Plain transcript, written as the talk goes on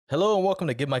Hello and welcome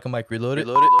to Give Mike a Mic Reloaded.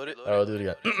 Reloaded. All right, I'll do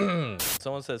it again.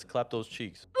 Someone says clap those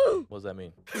cheeks. What does that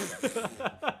mean?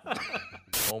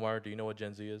 Omar, do you know what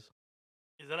Gen Z is?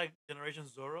 Is that like Generation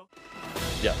Zorro?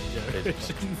 Yeah.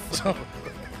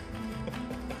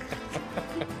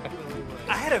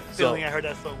 I had a feeling I heard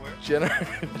that somewhere.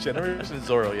 Generation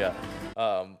Zorro, yeah.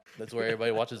 That's where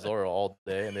everybody watches Zorro all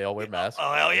day and they all wear masks.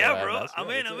 Oh, hell They yeah, all have bro. masks. I'm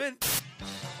Yeah, in. that's it.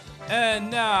 And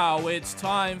now it's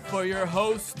time for your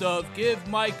host of Give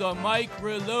Mike a Mic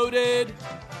Reloaded,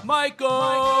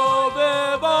 Michael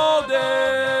Vivaldi.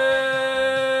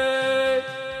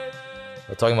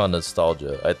 We're talking about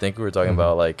nostalgia. I think we were talking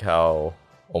about like how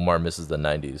Omar misses the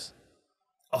 90s,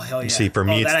 Oh, hell yeah. See, for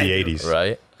me, it's that the I do. 80s.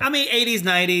 right? I mean, 80s,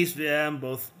 90s. Yeah, I'm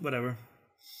both. Whatever.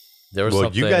 There was Well,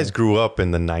 something. you guys grew up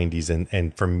in the 90s,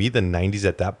 and for me, the 90s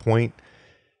at that point,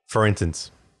 for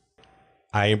instance,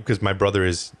 because my brother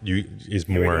is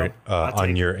more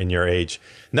on your age.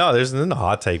 No, there's no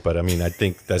hot take, but I mean, I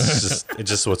think that's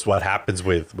just what happens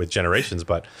with generations.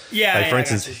 But Yeah, like, yeah, for I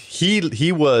instance,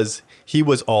 got he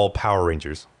was all Power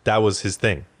Rangers. That was his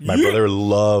thing. My brother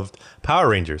loved Power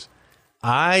Rangers.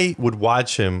 I would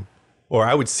watch him, or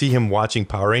I would see him watching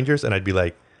Power Rangers, and I'd be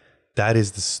like, that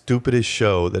is the stupidest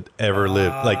show that ever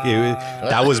lived. Like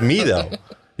that was me though.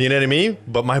 You know what I mean?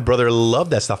 But my brother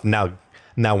loved that stuff. Now,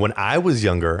 when I was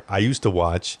younger, I used to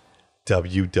watch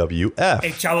WWF. Hey,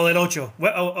 Chavo del Ocho.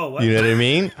 What? What? You know what I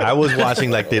mean? I was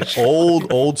watching like the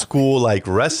old school like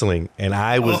wrestling, and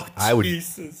I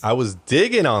was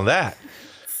digging on that.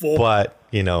 But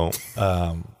you know,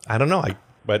 I don't know.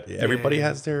 But everybody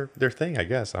has their thing, I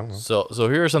guess. I don't know. So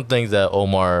here are some things that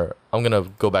Omar. I'm gonna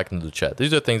go back into the chat.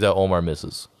 These are things that Omar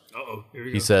misses. Uh-oh. Here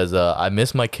we He go. says, "I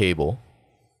miss my cable,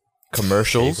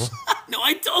 commercials, No,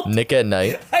 I don't. Nick at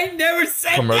Night, I never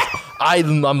said commercial." that.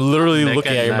 I'm literally Nick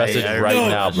looking at at your Night, message I right no,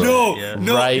 now, bro. No, Yeah.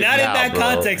 no, Right not in now, that bro.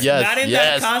 context. Yes, Not in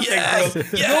yes, that context,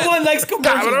 bro. yes. No one likes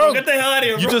commercials. Bro. Get the hell out of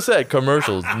here, bro. You just said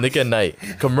commercials, Nick at Night,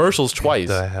 commercials twice.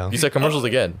 The hell? You said commercials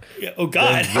again. Yeah, oh,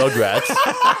 God. Rugrats.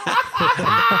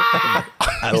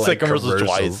 I You said commercials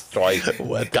twice.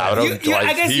 What? Got him I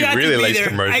twice. guess He you have really to be likes there.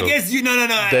 commercials. I guess you. No.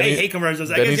 I Then he- hate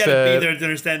commercials. I then guess he you have to said- be there to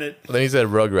understand it. Then he said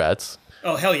Rugrats.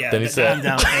 Oh, hell yeah. Then he said- I'm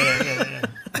down. Yeah.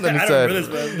 Then he I said don't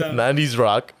remember this, but I'm down. 90s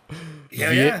rock,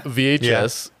 Hell yeah.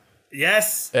 VHS,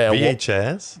 Yes. and,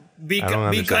 VHS? Be I don't kind,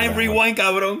 understand that rewind,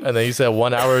 cabrón. and then he said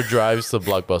 1 hour drives to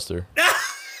Blockbuster.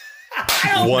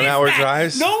 I don't 1 miss hour that.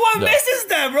 drives? No one No. misses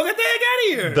that, bro. Get the heck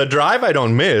out of here. The drive I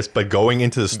don't miss, but going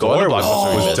into the store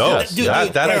Blockbuster was was dope. yes. Dude,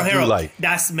 that I do Harold, like.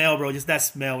 that smell, bro. Just that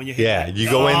smell when you hit Yeah, that. you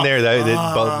go in there.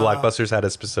 Oh, Blockbusters had a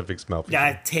specific smell. For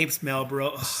that tape smell,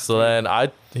 bro. So then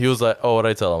he was like, oh, what did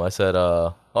I tell him? I said,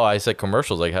 I said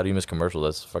commercials. Like, how do you miss commercials?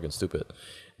 That's fucking stupid.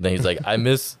 Then he's like, I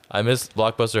miss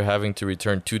Blockbuster having to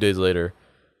return 2 days later,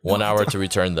 1 hour to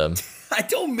return them. I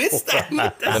don't miss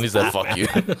that. Then he said, fuck you.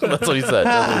 That's what he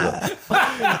said.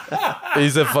 He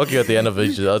said, fuck you at the end of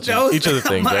each of the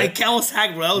things, My right? account was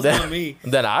hacked, bro. That was on me.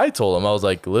 Then I told him, I was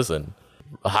like, listen,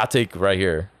 a hot take right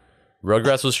here.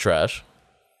 Rugrats was trash.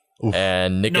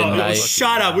 And Nick No, at Night.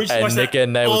 shut up. We just And watched Nick that at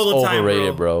Night was all the time,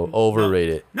 overrated, bro.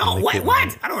 Overrated. No, wait,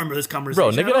 what? I don't remember this conversation.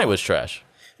 Bro, Nick at at Night all. was trash.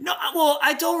 No, well,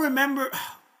 I don't remember.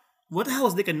 What the hell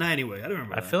was Nick at Night anyway? I don't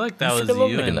remember. I feel like that You was freaking love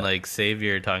you Nick at and Night. like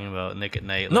Xavier talking about Nick at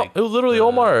Night. No, Like, it was literally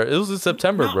Omar. It was in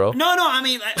September, bro. No. I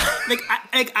mean,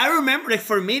 I remember. Like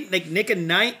for me, like Nick at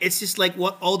Night, it's just like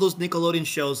what all those Nickelodeon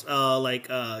shows, like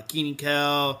Keenan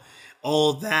Kel,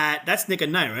 all that. That's Nick at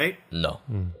Night, right? No.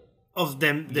 Of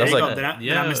them, That's like- they're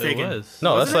yeah, not mistaken. It was.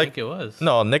 No, I that's think like- it was.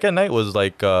 No, Nick at Night was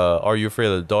like, Are You Afraid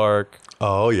of the Dark?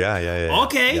 Oh yeah.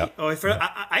 Okay. Yep. Oh,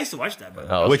 I used to watch that, but.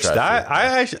 Oh, it was Which trash, that too. I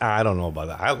actually I don't know about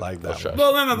that. I like that. trash. One.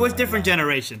 Well, remember, it's different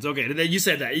generations. Okay, you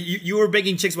said that. You were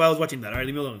baking chicks while I was watching that. All right,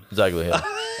 leave me alone. Exactly, yeah.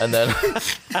 And then,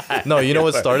 no, you know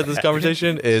what started this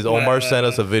conversation is Omar sent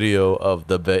us a video of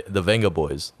the Venga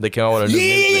Boys. They came out with a new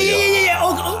music video. Yeah.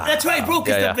 Oh, that's right, bro.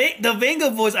 Because Yeah, the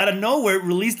Venga Boys out of nowhere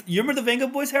released. You remember the Venga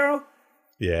Boys, Harold?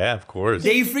 Yeah, of course.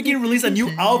 They freaking released a new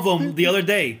album the other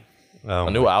day. Oh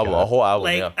A new my album, God. a whole album,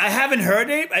 Like yeah. I haven't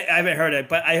heard it. I haven't heard it,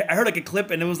 but I heard like a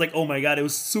clip and it was like, oh my god, it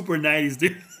was super 90s,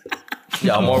 dude.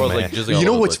 Yeah, Omar was Man. like, jizzing all You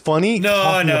know over what's the place. funny? No,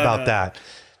 Talking no, about no. that.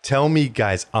 Tell me,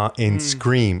 guys, in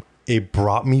Scream, it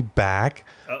brought me back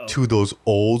to those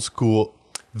old school.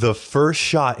 The first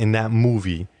shot in that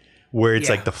movie where it's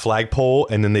Yeah. like the flagpole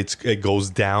and then it goes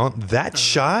down. That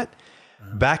shot.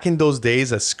 Back in those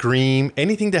days, a Scream,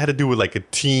 anything that had to do with like a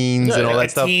teens and all like that a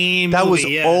stuff, teen that was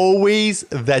movie, yeah. always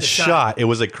that shot. shot. It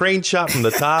was a crane shot from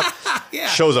the top, Yeah.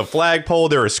 shows a flagpole,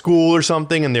 they're at school or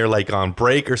something, and they're like on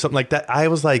break or something like that. I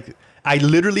was like, I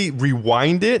literally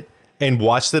rewind it and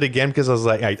watched it again because I was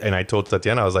like, I told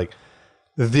Tatiana, I was like,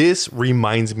 this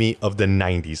reminds me of the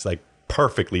 90s, like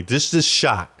perfectly. This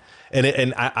shot. And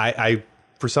I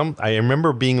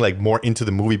remember being like more into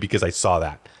the movie because I saw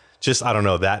that. Just, I don't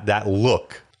know, that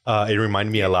look. It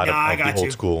reminded me a lot of the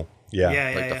old school.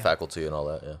 Yeah. Like the faculty and all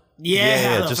that. Yeah.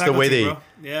 Yeah, just the way they. bro.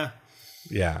 Yeah.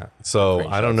 Yeah. So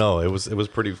I don't know. It was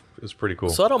pretty cool.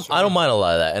 So I don't mind a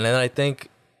lot of that. And then I think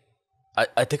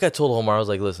I told Omar, I was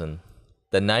like, listen,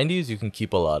 the 90s you can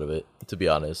keep a lot of it, to be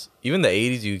honest. Even the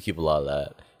 80s you can keep a lot of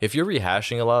that. If you're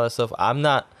rehashing a lot of that stuff, I'm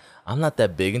not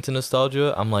that big into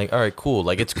nostalgia. I'm like, all right, cool.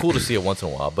 Like it's cool to see it once in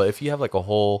a while. But if you have like a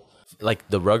whole like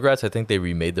the Rugrats, I think they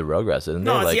remade the Rugrats. And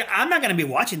No, like, see, I'm not gonna be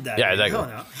watching that. Yeah, exactly.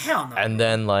 Hell no. and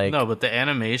then like No, but the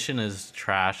animation is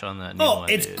trash on that new Oh, one.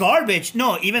 it's dude. garbage.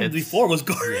 No, even It's- before was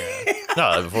garbage.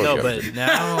 no, before No, we go. but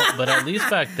now, but at least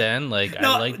back then, like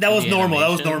No, I like that was 3D normal. That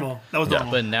was animation, normal. That was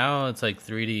normal. But now it's like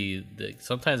 3D.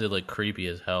 Sometimes it look creepy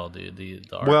as hell, dude. The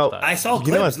art Well, style. I saw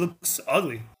You know clips. It looks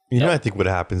ugly. I think what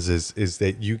happens is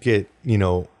that you get,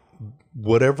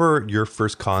 whatever your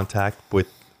first contact with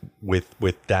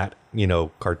that,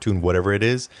 cartoon, whatever it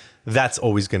is, that's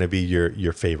always going to be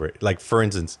your favorite. Like, for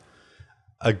instance,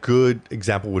 a good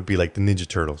example would be like the Ninja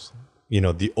Turtles.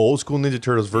 The old school Ninja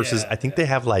Turtles versus, I think they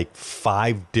have like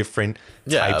 5 different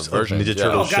types versions, of Ninja yeah.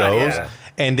 Turtle Oh, God, shows. yeah.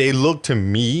 And they look, to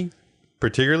me,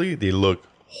 particularly, they look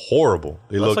horrible.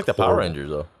 They That's look like the Power horrible. Rangers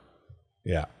though.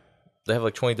 Yeah. They have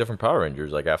like 20 different Power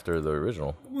Rangers like after the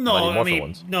original. No, Mighty I Morphin mean,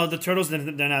 ones. no, the turtles they're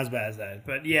not as bad as that.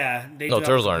 But yeah, they No, do have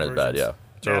Turtles a couple aren't as bad, versions. yeah. They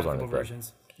have Turtles a aren't couple as bad.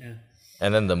 versions. Yeah.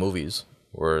 And then the movies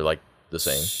were like the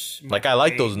same. Like Michael I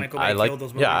like Bay- those. Michael Bay I like killed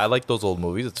those yeah, I movies. like those old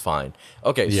movies. It's fine.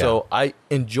 Okay, Yeah. so I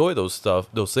enjoy those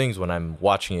things when I'm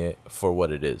watching it for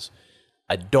what it is.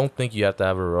 I don't think you have to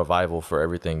have a revival for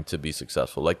everything to be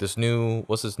successful. Like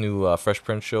what's this new Fresh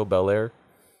Prince show, Bel Air?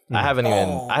 I haven't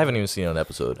even seen an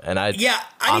episode, and I Yeah,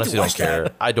 I honestly need to watch don't care.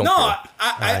 that. I don't no, care.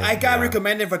 I got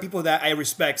recommended for people that I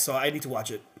respect, so I need to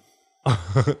watch it.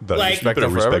 The Like- respect Keep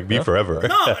it respect forever, me yeah. forever.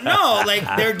 No, like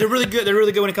they're really good. They're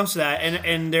really good when it comes to that,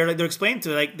 and they're explained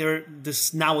to like this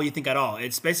is not what you think at all.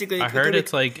 It's basically I heard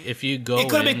it's like if you go It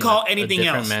could've been in called with anything a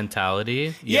different else.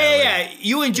 mentality. yeah. like,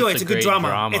 You enjoy it. It's a good great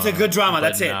drama. It's a good drama. but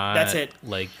That's it. not That's it.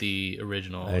 Like the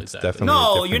original. It's exactly. definitely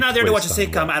No, a you're not there to watch a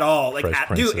different twist on sitcom what at all. Like, Fresh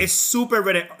Prince dude, is. it's super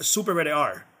rated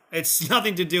R. It's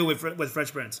nothing to do with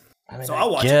Fresh Prince. So I'll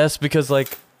watch it. Yes, because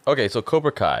like okay, so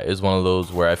Cobra Kai is one of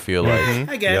those where I feel like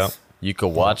I guess. you could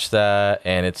watch that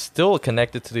and it's still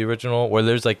connected to the original. Where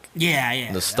there's like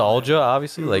Yeah. nostalgia,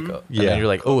 obviously, like and Yeah. then you're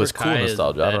like, oh, it's cool Kai is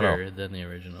nostalgia. I don't know. better than the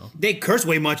original. They curse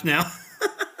way much now.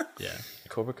 Yeah.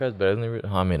 Cobra Kai is better than the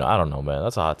original. I mean, I don't know, man.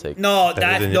 That's a hot take. No,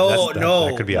 Better than- no.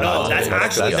 that could be a hot That's take.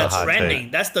 actually That's a the hot trending.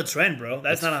 take. That's the trend, bro.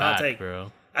 That's not a hot Fact, take.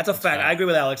 bro. That's a fact. I agree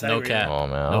with Alex. I No agree. cap. Oh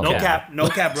man. No okay. No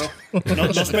cap, bro.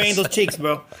 No spraying those cheeks,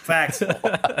 bro. Facts.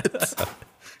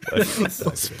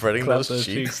 Spreading those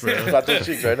cheeks. bro. Got those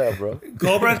cheeks right now, bro.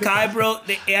 Cobra Kai, bro,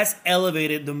 they has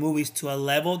elevated the movies to a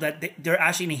level that they're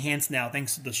actually enhanced now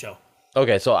thanks to the show.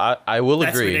 Okay, so I will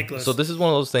That's agree. ridiculous. So this is one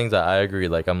of those things that I agree.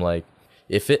 Like I'm like,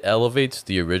 if it elevates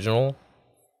the original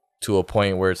to a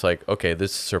point where it's like, okay,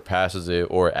 this surpasses it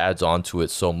or adds on to it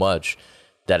so much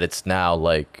that it's now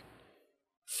like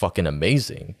fucking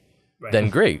amazing, then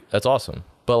great. That's awesome.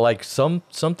 But like some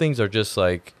things are just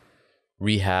like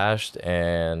rehashed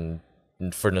and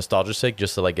for nostalgia's sake,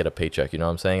 just to like get a paycheck. You know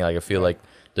what I'm saying? Like I feel like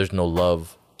there's no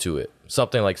love to it.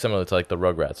 Something like similar to like the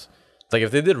Rugrats. It's like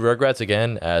if they did Rugrats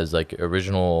again as like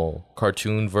original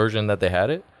cartoon version that they had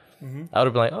it, I would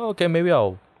have been like, oh, okay, maybe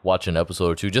I'll watch an episode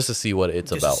or two just to see what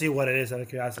it's Just about. to see what it is out of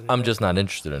curiosity. I'm just not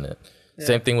interested in it.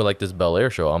 Same thing with like this Bel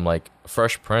Air show. I'm like,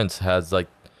 Fresh Prince has like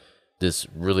this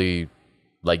really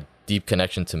like deep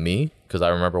connection to me because I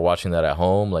remember watching that at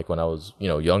home, like when I was,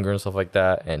 younger and stuff like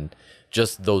that. And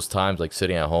just those times, like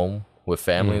sitting at home with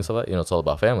family and stuff like that, it's all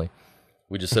about family.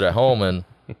 We just sit at home and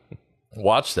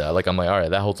watch that. Like, I'm like, all right,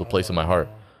 that holds a place in my heart.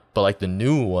 But like the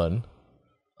new one,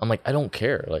 I'm like, I don't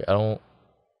care. Like, I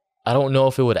don't know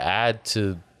if it would add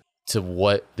to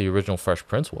what the original Fresh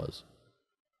Prince was.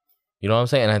 You know what I'm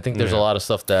saying? And I think there's a lot of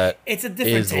stuff that It's a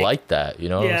different is take. like that. You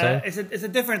know what I'm Yeah, saying? it's a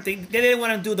different thing. They didn't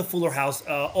want to do the Fuller House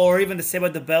or even the Saved by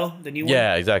the Bell, the new one.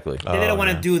 Yeah, exactly. They didn't want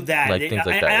to do that. Like things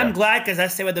like that, I'm yeah. glad because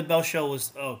that Saved by the Bell show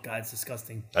was, oh God, it's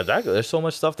disgusting. Exactly. There's so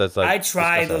much stuff that's like. I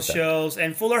tried those disgusting like that. shows,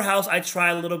 and Fuller House, I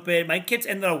tried a little bit. My kids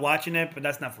ended up watching it, but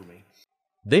that's not for me.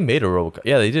 They made a RoboCop.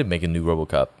 Yeah, they did make a new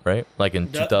RoboCop, right? Like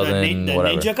in 2000, the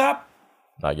whatever. Ninja Cop?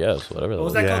 I guess whatever. What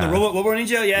was that that Yeah. called? The Robo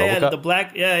Ninja? Yeah, RoboCop? the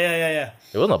black. Yeah.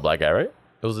 It wasn't a black guy, right?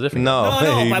 It was a different. guy.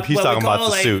 No, but he's we talking call about it, the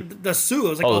like, suit. The suit. It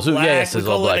was like Oh, the all suit. black. Yeah, yes, we it's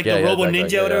all call it black. like Yeah, the yeah, Robo exactly,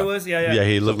 Ninja, yeah, whatever yeah. it was. Yeah. Yeah,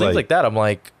 he So looked things like that. I'm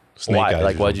like, Snake why? Eyes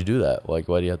Like, or why'd you do that? Like,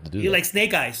 why do you have to do He that? like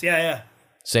Snake Eyes. Yeah.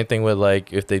 Same thing with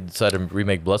like if they decide to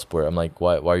remake Bloodsport, I'm like,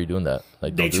 why are you doing that?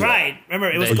 Like, They don't do that. tried. Remember,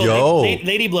 it was They- called Yo.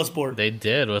 Lady Bloodsport. They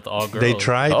did with all girls. They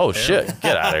tried. Oh shit!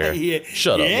 Get out of here! Yeah.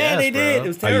 Shut up. Yeah, they Yes, did. bro. It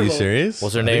was Are terrible. you serious?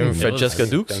 What's her I name? didn't- Francesca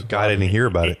Dukes. Thank God I didn't hear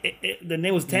about it. The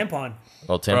name was Tampon.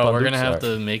 Oh, Bro, Tampon we're Dukes? gonna have Alright.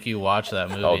 to make you watch that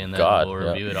movie Oh, and then God, we'll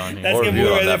yeah. review it on here. That's Or gonna be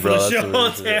review on right there that, for bro. the That's show.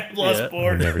 what it is.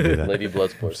 Bloodsport. Never do that. Lady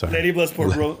Bloodsport. Sorry. Lady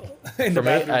Bloodsport, bro. In the For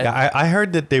me, bathroom. Yeah, I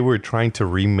heard that they were trying to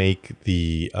remake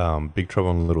the Big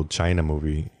Trouble in Little China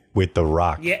movie with The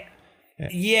Rock. Yeah.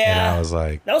 And Yeah. I was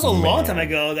like, That was a long time man.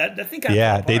 ago. That thing kind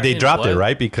Yeah, of they apart. dropped it, What?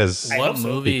 right? Because I What hope so.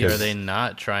 movie Because- are they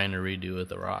not trying to redo with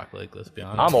The Rock? Like, let's be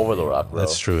honest. I'm over the Rock, bro.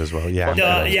 that's true as well. Yeah.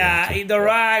 The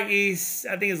Rock is.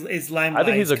 I think his line. I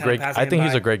think he's a great. I think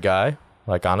he's a great guy.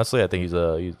 Like honestly, I think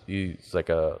he's like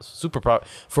a super pro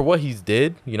for what he's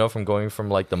did. You know, from going from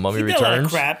like the Mummy He did a lot of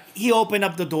Returns, crap. He opened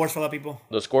up the doors for a lot of people.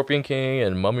 the Scorpion King,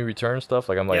 and Mummy Returns stuff.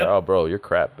 Like I'm like, Yep. oh, bro, you're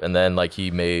crap. And then like he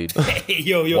made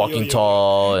yo, Walking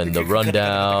Tall and The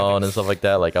Rundown and stuff like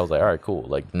that. Like I was like, all right, cool.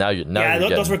 Like now you're Yeah, you're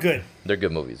those were getting- good. They're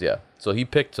good movies, yeah. So he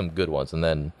picked some good ones and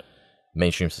then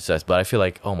mainstream success. But I feel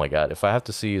like, oh my god, if I have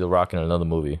to see The Rock in another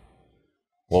movie,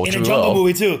 what would In you a jungle will?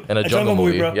 movie too. In a jungle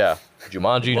movie, bro. yeah.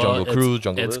 Jumanji, Well, Jungle it's- Cruise,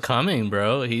 Jungle It's this. coming,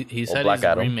 bro. He said Black he's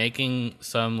Adam. remaking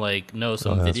some that's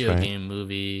video right. game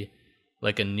movie,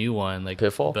 like a new one, like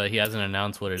Pitfall? But he hasn't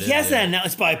announced what it is. He has yet. that now.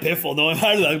 It's probably Pitfall. No,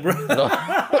 hard luck, bro.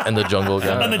 And the jungle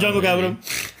guy. And the jungle guy with him.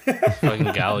 Fucking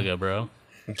Galaga, bro.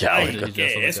 Galaga. He's Yeah,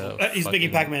 just like a he's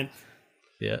making fucking- Pac-Man.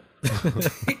 Yeah.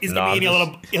 He's Nah, gonna be eating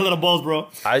I'm a little balls, bro.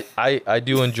 I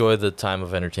do enjoy the time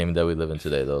of entertainment that we live in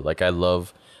today, though. Like, I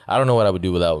don't know what I would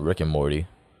do without Rick and Morty.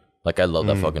 Like, I love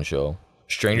that fucking show.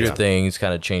 Stranger Things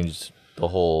kind of changed the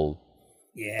whole,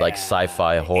 Yeah. like,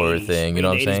 sci-fi horror 80s, thing. You know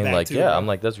what I'm bring the 80s saying? back Like, too, yeah, bro. I'm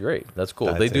like, that's great. That's cool.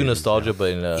 That's They do 80s, nostalgia, but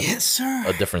in Yes, sir.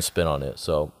 a different spin on it.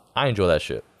 So, I enjoy that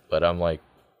shit. But I'm like,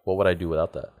 what would I do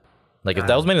without that? Like, if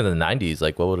that was made in the 90s,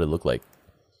 like, what would it look like?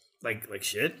 Like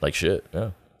shit. Like shit,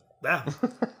 yeah. Yeah.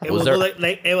 It Was was there- like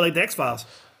the X Files.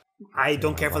 I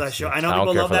don't care for that show. I know I don't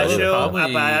people care love for that that show, either.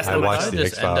 but that's I not watched my the show.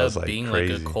 just end X-Files up like being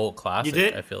crazy. like a cult classic.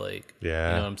 did? I feel like. Yeah.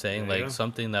 You know what I'm saying? There you Like go.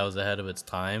 something that was ahead of its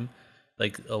time.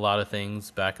 Like a lot of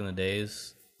things back in the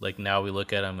days. Like now we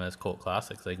look at them as cult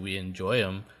classics. Like we enjoy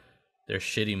them. They're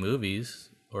shitty movies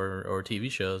or TV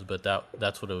shows, but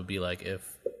that's what it would be like if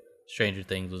Stranger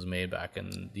Things was made back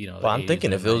in the Well, I'm 80s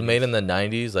thinking or if it was 90s. made in the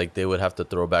 90s, like they would have to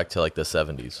throw back to like the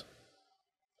 70s.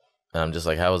 And I'm just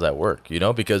like, how does that work? You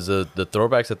know, because the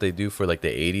throwbacks that they do for like the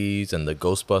 80s and the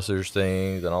Ghostbusters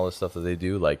things and all this stuff that they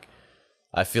do, like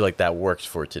I feel like that works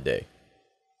for today.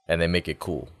 And they make it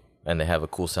cool. And they have a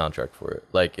cool soundtrack for it.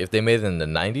 Like if they made it in the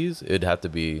 90s, it'd have to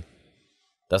be,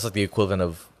 that's like the equivalent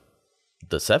of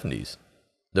the 70s.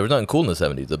 There was nothing cool in the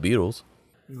 70s. The Beatles,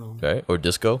 right? Or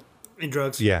disco. And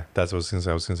drugs. Yeah, that's what I was gonna say.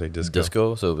 I was gonna say disco.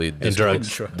 Disco. So it'd be And disco, drugs.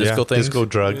 disco Yeah, things. Disco,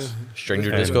 drugs. Stranger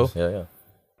Yeah. Disco. Yeah, yeah.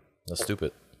 That's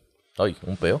stupid. Ay,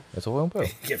 un peo. Eso fue un peo.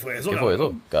 ¿Qué fue eso? ¿Qué fue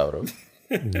eso, cabrón?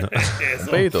 Eso. Un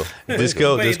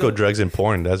peito. Disco, drugs, and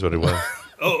porn. That's what it was.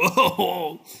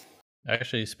 Oh.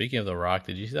 Actually, speaking of The Rock,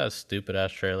 did you see that stupid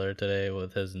ass trailer today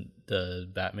with the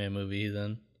Batman movie he's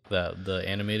in? The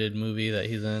animated movie that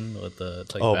he's in with the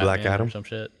it's like Oh, Batman Black Adam? or some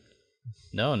shit.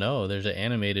 No, there's an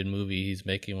animated movie he's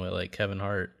making with like Kevin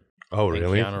Hart Oh, and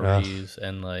really? Keanu Ah. Reeves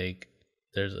and like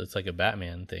it's like a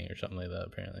Batman thing or something like that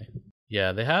apparently.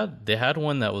 Yeah, they had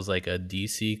one that was like a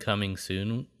DC coming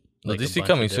soon. The like a DC bunch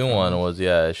Coming of Soon different one ones. was,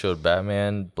 yeah, it showed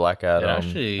Batman, Black It Adam,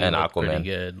 actually and looked pretty Aquaman.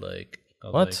 good. Like I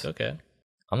was What? like, okay.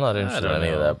 I'm not interested in don't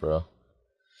any of know. that, bro.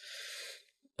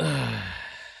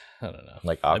 I don't know.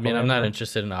 Like I mean, I'm Aquaman, not bro?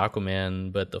 interested in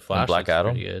Aquaman, but the And Flash Black looks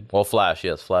Adam. pretty good. Well, Flash,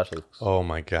 yes, Flash looks. Oh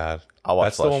my god. I'll watch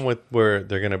That's the Flash. one with where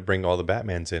they're gonna bring all the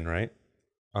Batmans in, right?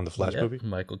 On the Flash Yep, movie.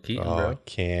 Michael Keaton, Oh, I bro.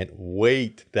 can't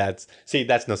wait. That's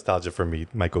nostalgia for me,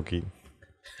 Michael Keaton.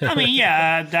 I mean,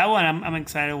 yeah, that one I'm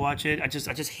excited to watch it. I just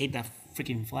hate that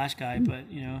freaking Flash guy,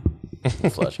 but you know,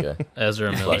 Flash guy.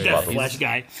 Ezra Miller. that Bobby. Flash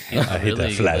guy. I hate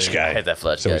that Flash guy. I hate that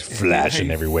Flash So guy. he's flashing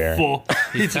everywhere. Full.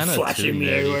 He's He's kind of too flashing me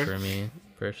nerdy everywhere. for me,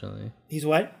 personally. He's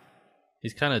what?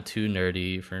 He's kind of too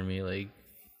nerdy for me. Like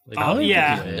Oh,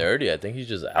 yeah. way. Nerdy. I think he's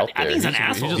just out I there. think he's an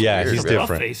asshole. just Yeah, weird, he's bro.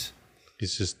 different. Face.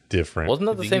 He's just different. Wasn't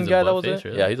that the think same he's a guy that was in? butt face,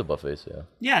 really? Yeah, he's a butt face. Yeah,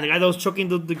 Yeah, the guy that was choking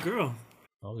the girl.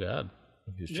 Oh god.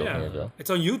 he was choking Yeah, her, bro. it's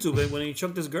on YouTube when he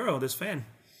choked this girl, this fan.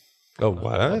 Oh,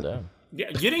 what? Oh, damn. Yeah,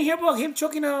 you didn't hear about him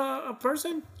choking a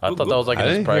person? I thought that was like I in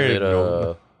his didn't hear private.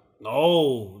 it,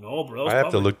 no. No, bro. I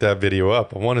have to look that video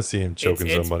up. I want to see him choking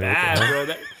it's somebody. What the bad, hell?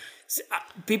 bro.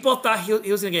 People thought he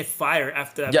was gonna get fired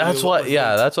after that. Yeah, that's video what. was Yeah,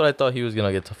 leaked. that's what I thought he was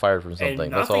gonna get fired from And something.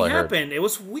 nothing That's all I heard. happened. It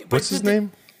was weird. What's his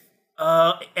name?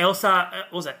 Elsa.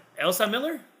 What was that Elsa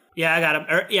Miller? Yeah, I got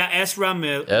him. Yeah, Ezra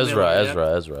Miller. yeah.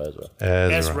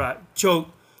 Ezra.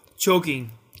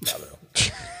 Choking.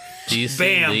 DC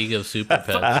Bam. League of Super Pets.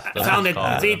 That's what Found it's it.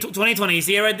 called. See, 2020. You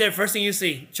see it right there. First thing you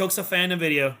see. Chokes a fan in the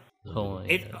video. Oh my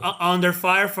It God. under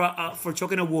fire for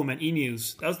choking a woman. E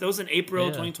News. That was in April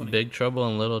Yeah, 2020. Big Trouble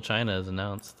in Little China is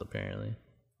announced apparently.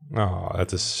 Oh,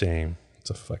 that's a shame. It's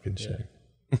a fucking shame.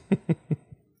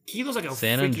 He looks like a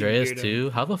San freaking Andreas weirdo. 2?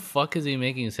 How the fuck is he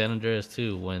making San Andreas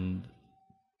 2 when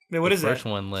Wait, what the is first that?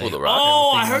 one like The Rock.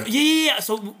 Oh, I everything- heard. Yeah.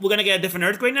 So we're gonna get a different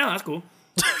earthquake now. That's cool.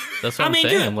 That's what I I'm mean,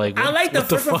 saying. dude, Like, I like the what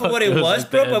first one for fuck? what it was, like the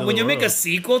bro. end But of when the you make a world.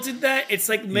 sequel to that, it's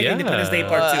like making Yeah. Independence Day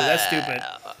Part 2. That's stupid.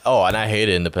 Oh, and I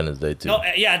hated Independence Day too. No,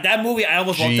 yeah, that movie. I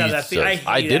almost walked out of that. Jesus.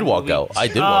 I I hate did that walk movie. out. I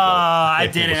did walk out. I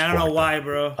didn't. I don't know why,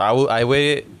 bro. I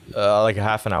waited like a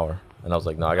half an hour, and I was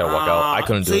like, no, I gotta walk out. I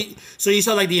couldn't do it. So you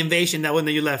saw like the invasion that one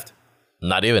that you left.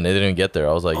 Not even. It didn't get there.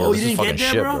 I was like, Oh, yo, you this is didn't fucking get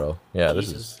there, shit, bro? bro. Yeah,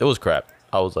 it was crap.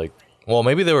 I was like, well,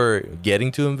 maybe they were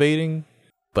getting to invading,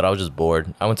 but I was just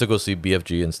bored. I went to go see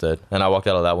BFG instead, and I walked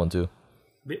out of that one too.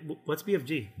 What's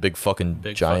BFG? Big fucking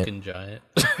Big giant. fucking giant.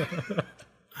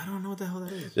 I don't know what the hell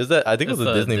that is. Is that? I think it was It's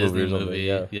a Disney movie or something.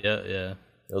 Yeah. yeah.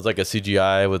 It was like a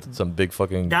CGI with some big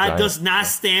fucking. That giant. does not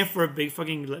stand for a big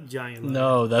fucking giant.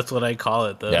 No, that's what I call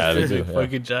it though. Yeah, they do, Big yeah.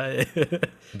 fucking giant.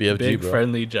 BFG, Big bro.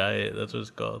 friendly giant. That's what it's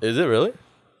called. Is it really?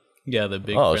 Yeah, the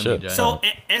big Oh, friendly shit. giant. So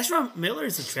Ezra Miller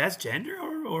is a transgender,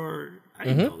 or I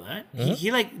didn't know that.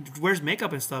 He like wears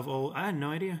makeup and stuff. Oh, I had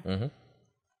no idea.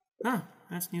 Huh,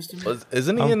 that's news to me.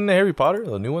 Isn't he in Harry Potter?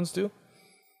 The new ones too.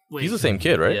 Wait, He's the same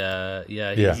kid, right? yeah.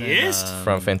 Yeah. He's He is?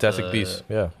 From Fantastic Beasts.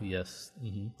 Yeah. Yes.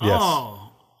 Yes.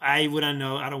 Oh, I wouldn't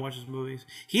know. I don't watch his movies.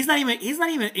 He's not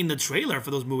even in the trailer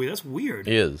for those movies. That's weird.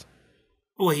 He is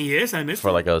Oh, he is. I missed for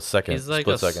it. like a second, He's like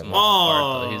split a second. small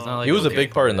part though. He's not like He was a big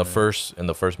big part in the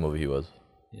part. first movie. He was.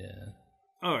 Yeah.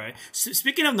 All right.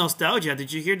 Speaking of nostalgia,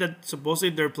 did you hear that supposedly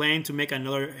they're planning to make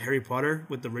another Harry Potter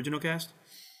with the original cast,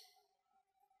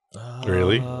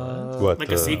 Really? What?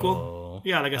 like a sequel?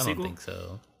 Yeah, like a I don't sequel. think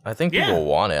so. I think Yeah. people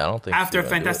want it. I don't think After they're gonna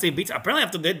do it. Fantastic Beasts, apparently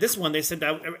after this one, they said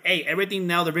that hey, everything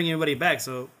now they're bringing everybody back.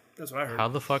 So that's what I heard. How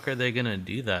the fuck are they gonna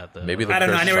do that though? Maybe the I don't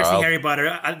know. I cursed never seen child. Harry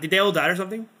Potter. Did they all die or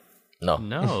something? No,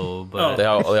 No, but they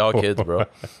all kids, bro. I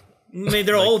mean,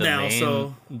 they're like, old the now, main,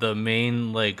 so the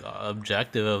main like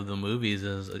objective of the movies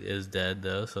is dead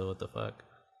though. So what the fuck?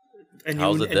 a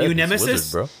How's new, it a dead? new It's nemesis,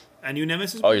 wizards, bro. A new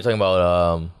nemesis. Oh, you're talking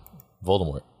about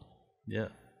Voldemort. Yeah.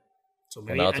 So And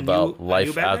maybe now it's a about new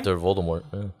life bad guy? after Voldemort.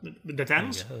 Yeah. The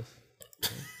Thanos.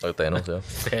 Like Thanos, yeah.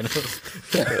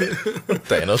 Thanos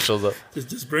Thanos shows up.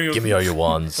 Just bring him. Give me all your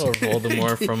wands. or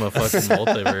Voldemort from a fucking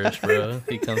multiverse, bro.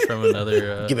 He comes from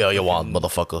another Give me all your wands,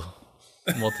 motherfucker.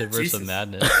 multiverse Jesus. of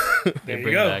madness. There They you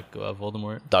bring go. back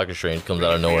Voldemort. Doctor Strange comes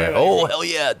out of nowhere. Oh hell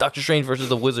yeah! Doctor Strange versus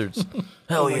the wizards.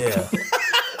 Hell yeah!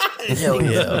 Hell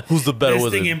yeah! Who's the better This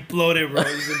wizard? thing imploded, bro.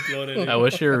 It's imploded. I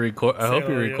wish you were I hope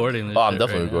you're oh, yeah. recording this. Oh, I'm shit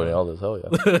definitely right recording now. all this. Hell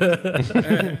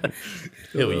yeah!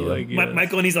 Hell yeah! Like, yeah.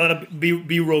 Michael needs a lot of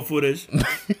B-roll footage.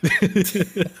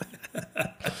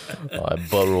 Oh,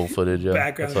 butt roll footage. Yeah,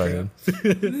 Background that's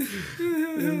what I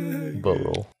mean. Butt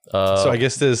roll. So I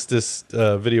guess this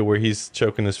video where he's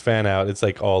choking his fan out, it's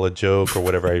like all a joke or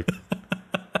whatever.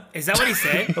 Is that what he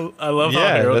said? I love Yeah, how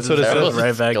Harold that's what it just says. goes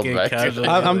right back Goes in back. casually.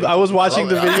 I was watching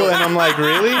the video and I'm like,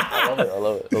 really? I love it. I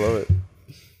love it. I love it.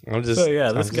 I'm just So yeah,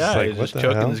 I'm this just guy like, is what just the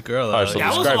choking hell? this girl All right, out. so That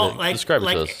was describe all it. like, Describe it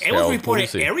like to us. it was Harold, what do you reported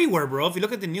see? everywhere, bro. If you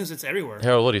look at the news, it's everywhere.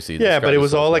 Harold, what do you see? Yeah, but Describe it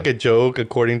was this all stuff, like man. a joke,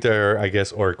 according to her, I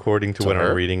guess, or according to what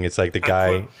her? I'm reading. It's like the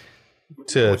guy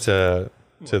to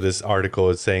this article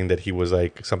is saying that he was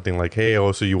like something like, "Hey,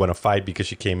 oh, so you want to fight?" Because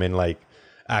she came in like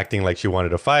acting like she wanted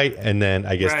to fight, and then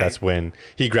I guess Right. that's when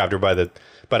he grabbed her by the.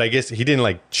 But I guess he didn't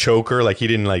like choke her, like he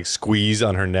didn't like squeeze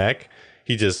on her neck.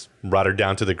 He just brought her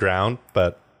down to the ground,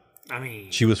 but I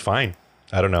mean, she was fine.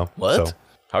 I don't know What? So,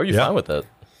 How are you Yeah. fine with that?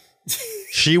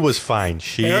 she was fine.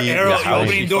 She Harold, how you're is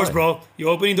opening she doors, fine? bro. You're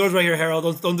opening doors right here,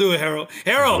 Harold. Don't do it, Harold.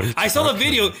 Harold, I saw the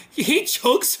video. He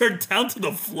chokes her down to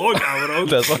the floor, now, bro.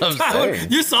 That's what I'm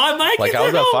saying. You saw it, Mike? Like, how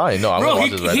is that Harold? fine? No, I'm bro, gonna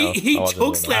watch this right now. He I'll watch this choke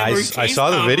right slammed her. I saw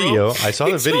the video. I saw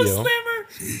the video. Choke slammed her.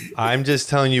 I'm just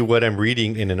telling you what I'm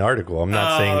reading in an article. I'm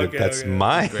not Oh, saying that okay, that's okay.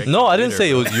 mine. No, I didn't say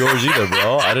it was yours either,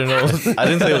 bro. I didn't know. I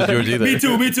didn't say it was yours either. Me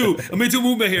too. Me too. A Me Too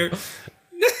movement here.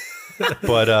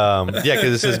 But yeah,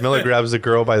 because it says Miller grabs the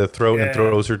girl by the throat Yeah. and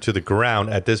throws her to the ground.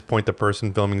 At this point, the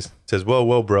person filming says, "Whoa,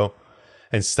 whoa, bro,"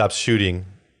 and stops shooting,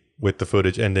 with the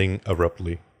footage ending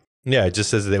abruptly. Yeah, it just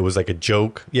says that it was like a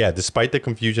joke. Yeah, despite the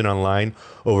confusion online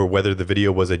over whether the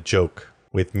video was a joke,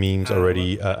 with memes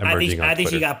already emerging I on think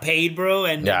she Twitter. got paid, bro.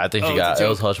 And Yeah, I think she it's a got. It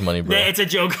was joke. hush money, bro. Yeah, it's a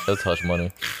joke. That's hush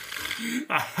money.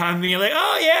 I mean, like,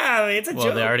 oh yeah, I mean, it's a joke.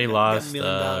 Well, they already $1 lost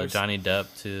million. Johnny Depp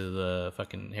to the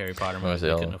fucking Harry Potter movie. see,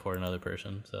 They oh. couldn't afford another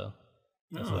person, so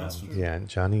that's what happened. Yeah,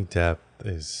 Johnny Depp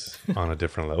is on a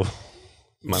different level.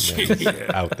 My man is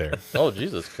out there. Oh,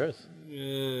 Jesus Christ.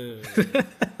 I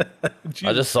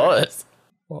just saw it.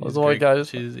 Well, that's why, guys.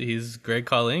 He's Greg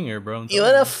Collinger, bro. You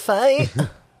want to fight?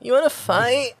 You want to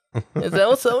fight? Is that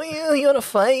what's up with you? You want to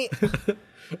fight?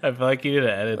 I feel like you need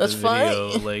to edit Let's the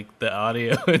video, like the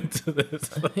audio into this.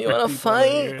 You want to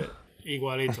fight?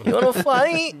 Igualito. You want to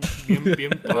fight? Bien, bien You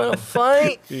want pato. to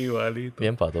fight? Igualito.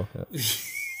 Bien, pato. Yeah.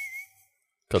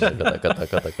 Kata.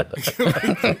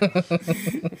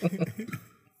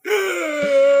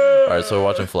 All right, so we're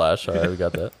watching Flash. All right, we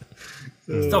got that.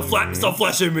 Stop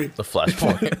flashing me. The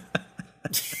Flashpoint.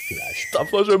 Stop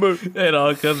flashing me. It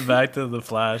all comes back to the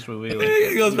Flash movie. Like,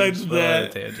 It goes back to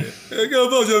that. tangent. Go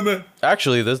flashing me.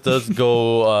 Actually, this does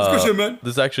go. Discussion, man.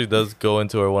 This actually does go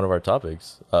into one of our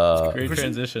topics. Great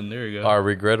transition. There you go. Our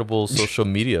regrettable social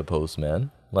media posts, man.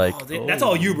 Like, That's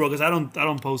all you, bro, because I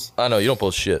don't post. I know you don't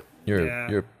post shit. You're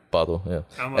Yeah. pato. Yeah.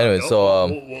 I'm Anyway, like, so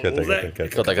what was that?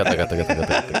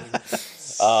 Kata.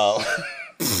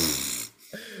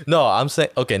 No, I'm saying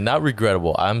okay, not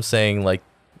regrettable. I'm saying like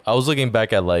I was looking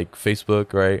back at like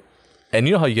Facebook, right? And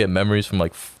you know how you get memories from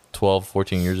like 12,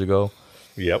 14 years ago?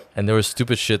 Yep. And there was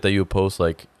stupid shit that you would post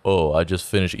like, "Oh, I just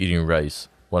finished eating rice.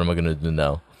 What am I gonna do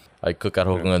now? I cook at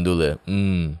Hokangandule."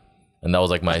 And that was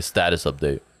like my status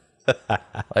update.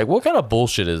 Like, what kind of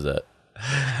bullshit is that?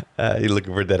 You're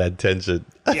looking for that attention.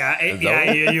 Yeah,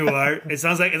 you are. It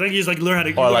sounds like you just like learn how to,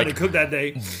 learn how to cook that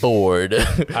day. Bored.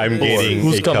 I'm getting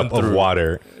Who's a coming cup of through?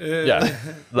 water. Yeah.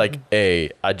 Like,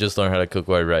 hey, I just learned how to cook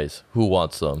white rice. Who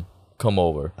wants some? Come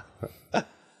over.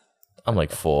 I'm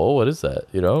like, full? What is that?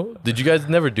 You know? Did you guys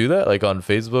never do that? Like on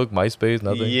Facebook, MySpace,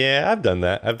 nothing? Yeah, I've done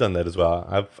that. I've done that as well.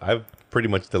 I've pretty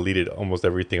much deleted almost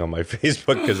everything on my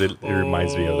Facebook because it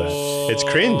reminds me of that. It's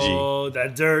cringy. Oh,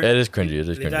 that dirt. It is cringy. It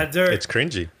is cringy. That dirt. It's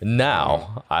cringy.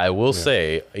 Now, I will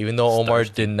say, even though Omar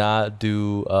did not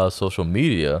do social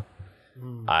media,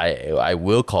 I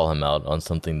will call him out on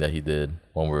something that he did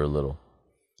when we were little.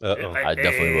 Uh-oh. I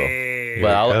definitely will. Hey.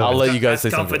 But I'll let you guys That's say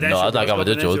something. No, confidential, it's not bro.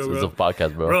 confidential. It's Confidential, a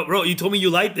podcast, bro. Bro, you told me you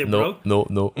liked it, bro.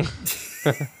 No.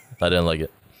 I didn't like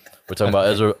it. We're talking about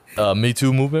Ezra, Me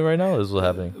Too movement right now. This is what's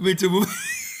happening. Me too.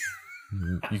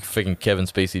 You freaking Kevin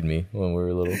Spacey'd me when we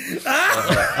were little.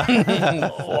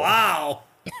 Wow.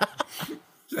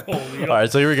 All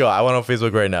right, so here we go. I went on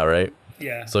Facebook right now, right?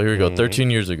 Yeah. So here we go. 13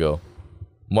 years ago,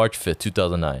 March 5th,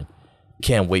 2009.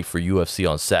 Can't wait for UFC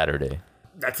on Saturday.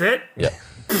 That's it. Yeah,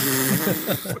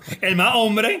 El más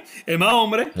hombre.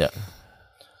 yeah.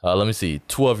 Let me see.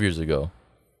 12 years ago.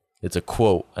 It's a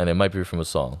quote, and it might be from a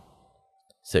song.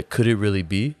 It said, "Could it really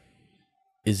be?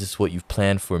 Is this what you've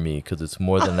planned for me? Because it's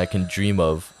more than I can dream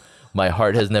of. My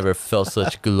heart has never felt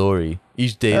such glory.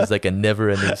 Each day is like a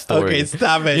never-ending story." Okay,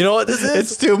 stop it. You know what this is?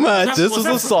 It's too much. This was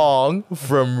a song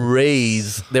from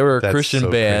Raise. They were a That's Christian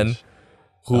so band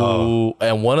cringe.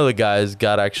 and one of the guys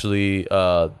got actually,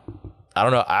 I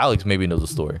don't know, Alex maybe knows the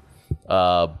story.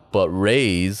 But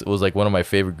Raise was like one of my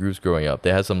favorite groups growing up.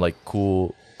 They had some like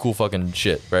cool fucking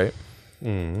shit, right?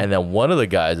 And then one of the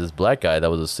guys, this black guy that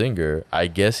was a singer, I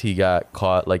guess he got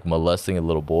caught like molesting a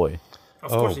little boy. Of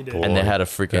course he Oh, did. boy. And they had to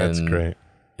freaking, That's great.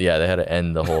 yeah, they had to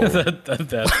end the whole,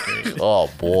 That's great. oh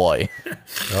boy.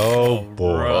 Oh,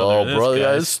 boy. Oh, this brother,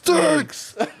 guy that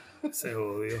stinks. Se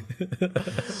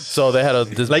jodió. So they had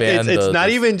this Like band. it's not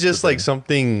this- even just like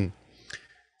something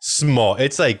small.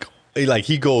 It's like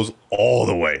he goes all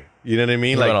the way. You know what I mean?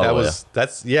 He Like went all that the way, was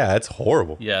that's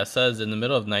horrible. Yeah, it says in the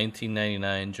middle of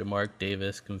 1999, Jamark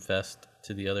Davis confessed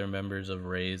to the other members of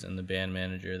Raise and the band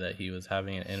manager that he was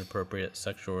having an inappropriate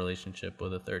sexual relationship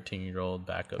with a 13-year-old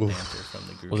backup dancer from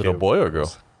the group. Was it a boy or a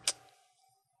girl?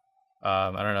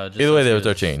 I don't know. Just Either way, says they he were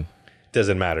 13.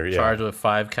 Doesn't matter. Yeah. charged with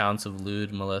 5 counts of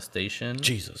lewd molestation,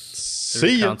 Jesus. 3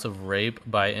 See ya. counts of rape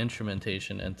by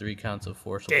instrumentation, and 3 counts of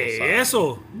forcible ¿Qué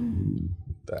assault. eso?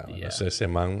 Yeah. Ese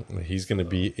man, he's gonna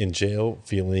be in jail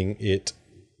feeling it.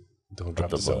 Don't drop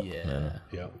the soap. Yeah.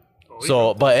 Yeah.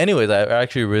 So, but anyways, I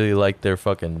actually really like their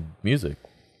fucking music.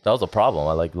 That was a problem.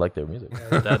 I like their music.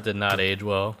 That did not age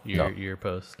well. Your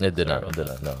post. It did Sorry not. It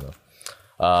about did not.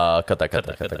 No. Cut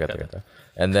that.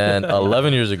 And then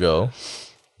 11 years ago,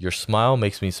 your smile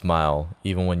makes me smile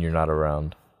even when you're not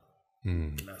around.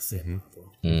 that.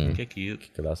 Qué cute.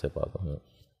 Que la sepa,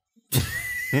 yeah.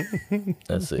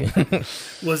 Let's see.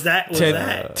 Was that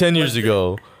 10 years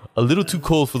ago, a little too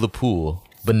cold for the pool,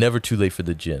 but never too late for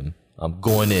the gym. I'm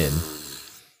going in.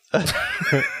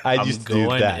 I used to do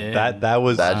going that. in. That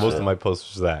was That most shit. of my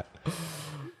posts was that.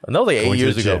 And that was like 8 Going to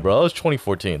years the ago, gym. bro. That was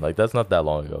 2014. Like that's not that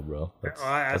long ago, bro. That's,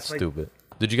 that's that's like- stupid.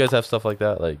 Did you guys have stuff like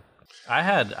that? Like, I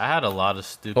had a lot of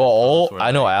stupid. well, posts where,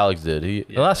 I know like, Alex did. He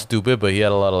Yeah. not stupid, but he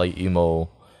had a lot of like emo.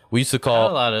 We used to I had a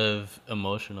call. lot of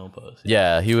emotional posts.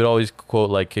 Yeah, he would always quote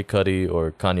like Kid Cudi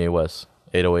or Kanye West,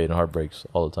 808 and Heartbreaks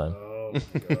all the time. Oh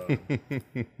my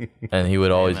god. And he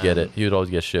would always man. get it. He would always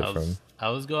get shit I from.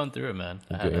 was going through it, man.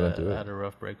 I You went through it. had a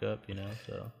rough breakup, you know,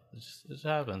 so it just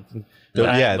happens. So,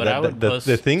 But yeah, I would the post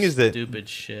thing is that stupid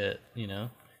shit, you know.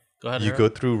 Go ahead. you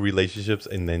Harold. go through relationships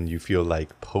and then you feel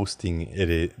like posting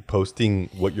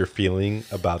what you're feeling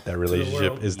about that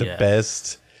relationship world. is the Yeah.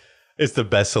 best. It's the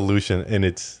best solution, and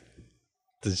it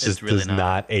just really does not.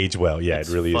 not age well. Yeah, It's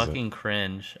it really fucking isn't.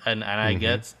 cringe. And I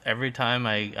get every time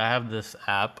I have this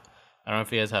app. I don't know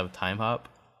if you guys have Time Hop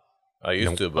I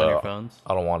used to, on your but phones.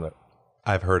 I don't want it.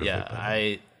 I've heard Yeah, of it.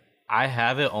 but- I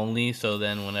have it only so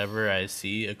then whenever I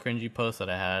see a cringy post that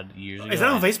I had years ago, Is that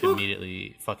on I Facebook?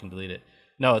 immediately fucking delete it.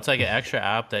 No, it's like an extra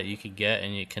app that you could get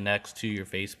and it connects to your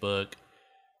Facebook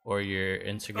or your Oh,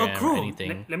 Instagram or cool.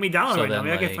 anything. Let me download So it right now. then,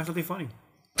 Maybe I can like- find something funny.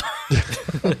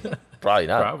 Probably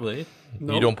not. Probably.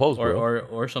 You don't post, bro.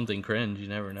 Or something cringe. You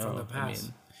never know. the I past.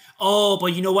 mean, Oh, but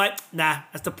you know what? Nah,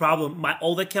 that's the problem. My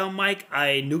old account, Mike,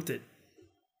 I nuked it.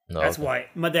 No, That's okay. why.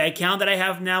 But the account that I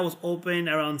have now was open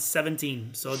around 17,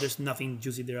 so there's nothing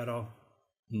juicy there at all.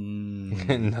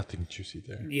 Nothing juicy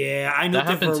there. Yeah, I that nuked it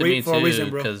happened for, to me for a reason,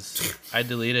 too bro. because I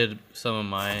deleted some of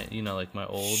my, like my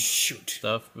old Shoot.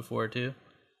 stuff before too.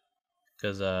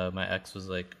 Because my ex was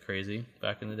like crazy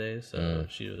back in the day, so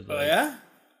she was like, Oh, yeah?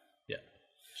 yeah.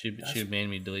 She made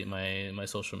me delete my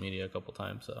social media a couple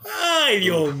times. So Ay,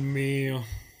 Dios mío.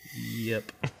 yep.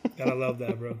 Gotta love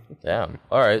that, bro. Damn.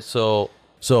 All right. So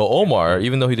Omar,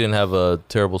 even though he didn't have a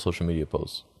terrible social media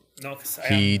post, No, 'cause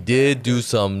he did do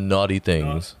some naughty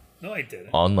things no, I didn't.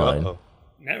 online Uh-oh.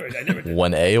 I never did.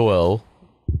 when AOL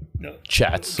No.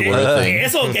 chats ¿Qué were a thing.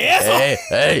 eso? ¿Qué eso?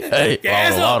 Hey. ¿Qué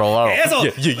eso? Hold on. ¿Qué eso?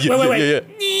 Yeah. Wait.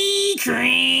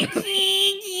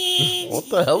 What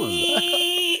the hell is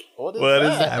that? What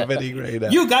is happening right now?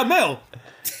 You got mail.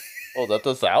 Oh, that's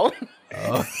the sound?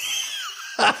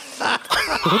 What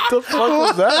the fuck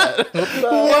was that?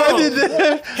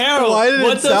 Harold, Why did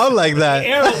what it sound like that?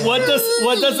 Harold, what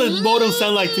does a modem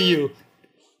sound like to you?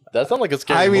 That sounded like a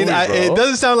scary I mean, movie, bro. it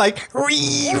doesn't sound like.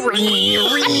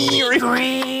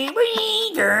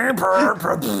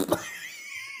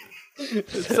 It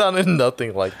sounded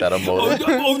nothing like that emoji.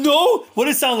 Oh no! What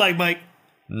does it sound like, Mike?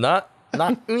 Not. Okay,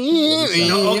 What do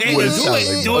does it sound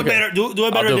it. like? Do it better. Do it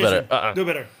better. do it edition. better. Do it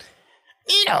better.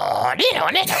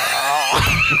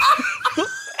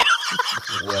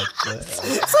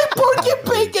 It's like Porky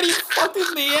Pig getting fucked in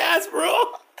the ass, bro.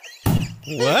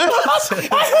 What?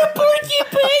 I heard Porky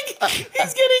Pig.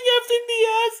 He's getting effed in the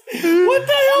ass. What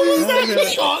the hell was that?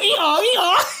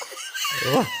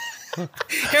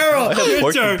 Harold, your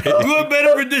Porky turn. Pig. Do a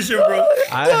better rendition, bro.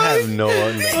 I have no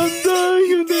one.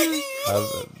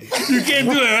 You can't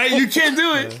do it, right? You can't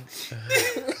do it.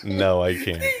 No, I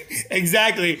can't.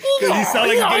 Exactly. Because you sound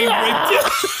like you're getting raped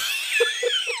too.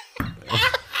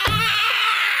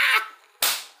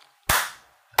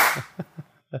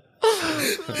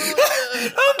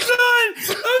 I'm done.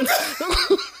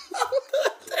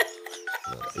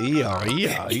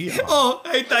 Oh,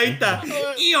 ahí está.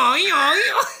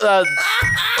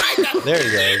 There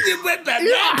you go.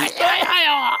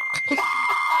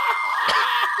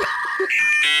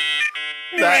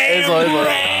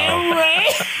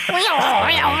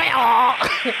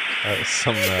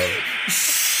 Some.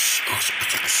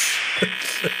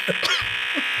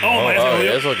 Oh, my Oh, God.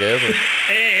 it's okay.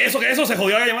 Eso se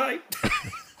jodió la llamada.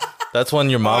 That's when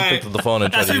your mom Alright. picked up the phone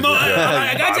and tried That's to use your it. mom.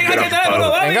 Yeah.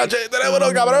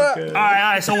 All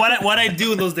right. So what I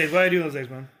do in those days? What I do in those days,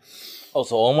 man? Oh,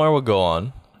 so Omar would go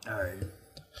on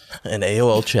an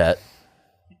AOL chat,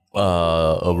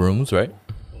 rooms, right?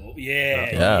 Yeah.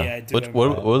 Yeah. I do what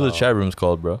remember. what are the chat rooms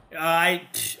called, bro? I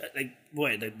like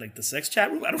what? Like the sex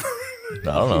chat room? I don't.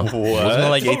 I don't know. Wasn't it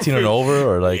like 18 and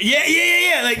over or like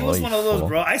Yeah. Like it was Oh, one of those, you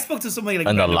bro. I spoke to somebody like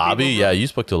in the random lobby? people, bro. Yeah, you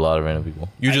spoke to a lot of random people.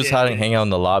 You just did, had I to did. hang out in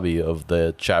the lobby of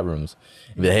the chat rooms.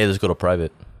 Be like, hey, let's go to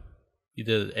private. You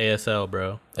did ASL,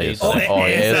 bro. ASL. ASL.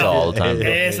 ASL all the time. Bro.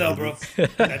 ASL, bro.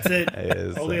 That's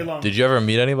it. All day long. Did you ever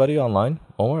meet anybody online,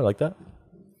 Omar, like that?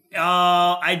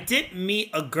 I did meet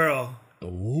a girl.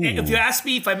 If you ask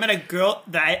me if I met a girl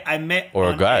that I met Or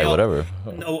a on guy, AOL whatever.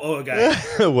 No, or a guy.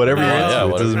 Whatever you want. Yeah, to,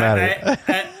 it doesn't matter.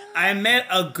 I met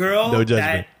a girl No that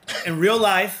judgment. in real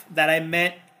life that I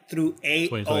met through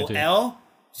 2022. AOL.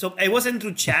 So it wasn't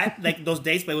through chat like those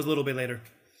days, but it was a little bit later.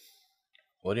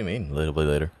 What do you mean? A little bit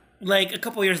later. Like a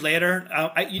couple years later,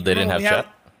 They didn't have chat?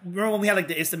 remember when we had like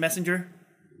the instant messenger?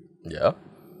 Yeah.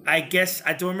 I guess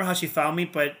I don't remember how she found me,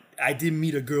 but I did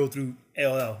meet a girl through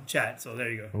AOL chat. So there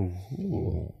you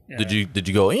go. Yeah. Did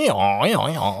you go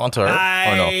onto her?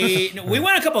 No, we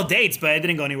went on a couple of dates, but it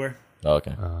didn't go anywhere. Oh,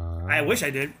 okay. I wish I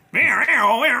did. He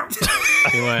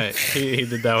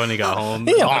did that when he got home.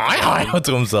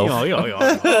 To himself. Dude,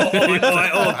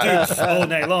 all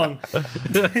night long.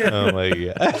 Oh my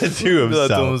god. To To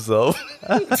himself.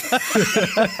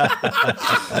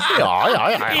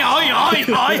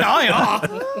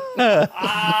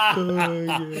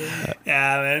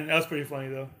 Yeah, man, that was pretty funny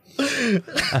though. Yeah,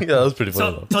 that was pretty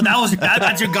funny. So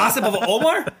that's your gossip of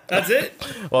Omar? That's it,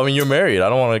 Well, I mean, you're married. I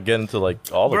don't want to get into like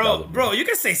all the bro. gossip. Bro, you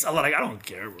can say something like I don't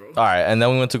care, bro. All right, and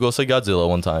then we went to go see Godzilla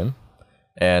one time,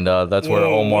 and that's where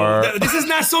Omar. This is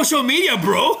not social media,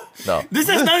 bro. No. This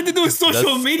has nothing to do with social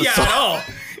That's- media at all.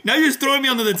 Now you're just throwing me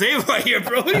under the table right here,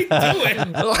 bro. What are you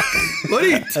doing? What are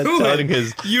you doing? Telling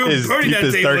his burning that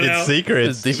deepest, table darkest now.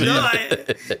 secrets. Deep- No,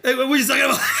 we're just talking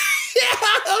about.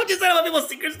 I'm just talking about people's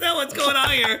secrets now. What's going on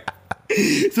here?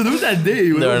 So there was that day.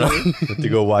 No, no. To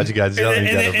go watch Godzilla. And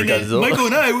you gotta then forget. Godzilla. Michael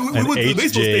and I, we went to the baseball HJ or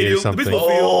stadium, the something. baseball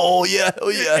field. Oh yeah, oh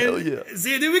yeah, oh yeah.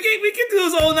 See, dude, we can do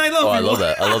this all night long. Oh, I love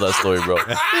that. I love that story, bro.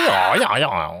 Yeah.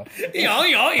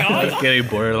 Getting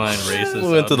borderline racist.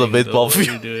 We went to the sounding, baseball so what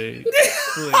field. are you doing?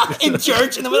 In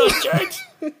church, in the middle of church.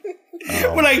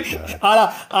 We're like,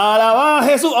 alaba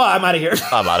Jesus. Oh, I'm out of here.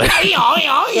 I'm out of here.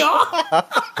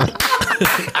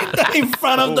 In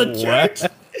front of the church.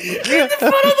 In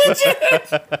front of the church.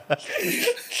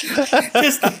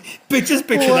 Just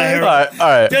picture that here. All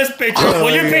right. Just picture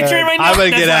what you're picturing right now. I'm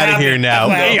gonna that's get what out of happened. here now.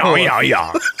 That's what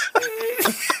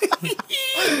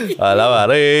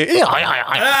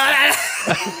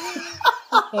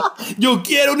happened. Yo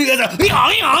quiero un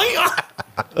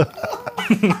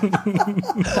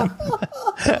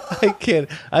I can't.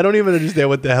 I don't even understand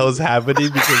what the hell is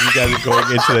happening because you guys are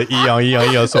going into the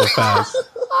eon so fast.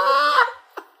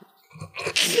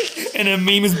 and a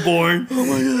meme is born.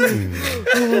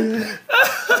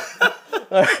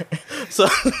 So, all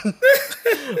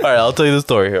right, I'll tell you the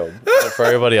story here for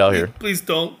everybody out here. Please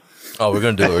don't. Oh, we're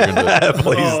gonna do it. We're gonna do it.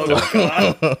 Oh,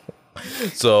 God.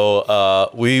 So,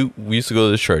 we used to go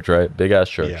to this church, right? Big ass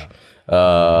church. Yeah.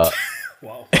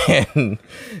 Wow. And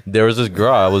there was this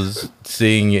girl I was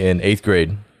seeing in 8th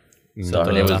grade. So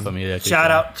her name was Shout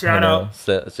out. shout out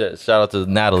to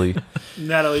Natalie.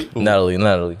 Natalie,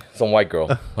 some white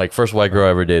girl, like first white girl I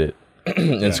ever dated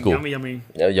in school. Yummy.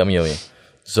 Yeah, yummy.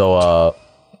 So I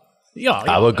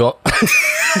would go.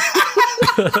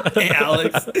 Hey,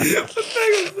 Alex.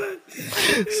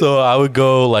 So I would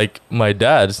go like my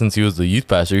dad, since he was the youth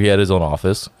pastor, he had his own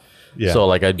office. Yeah. So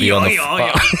like I'd be on the.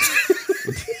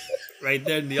 Right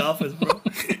there in the office, bro.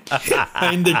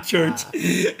 In the church.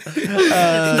 He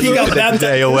got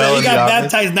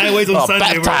baptized 9 ways on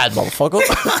Sunday, baptized, motherfucker.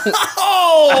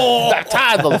 Oh!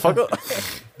 Baptized, motherfucker.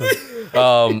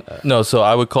 No, so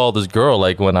I would call this girl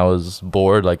like when I was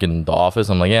bored, like in the office.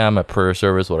 I'm like, yeah, I'm at prayer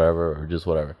service, whatever, or just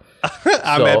whatever.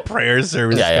 I'm at prayer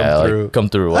service. Come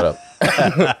through. What up?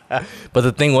 But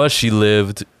the thing was, she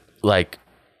lived like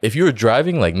if you were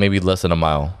driving, like maybe less than a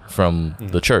mile from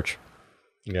the church.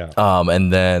 Yeah.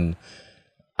 And then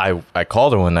I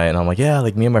called her one night and I'm like, yeah,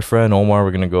 like me and my friend Omar, we're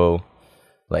gonna go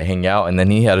like hang out. And then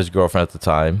he had his girlfriend at the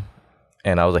time,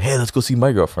 and I was like, hey, let's go see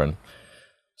my girlfriend.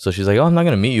 So she's like, oh, I'm not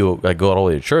gonna meet you. I go all the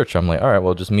way to church. I'm like, all right,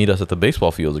 well, just meet us at the baseball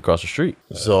fields across the street.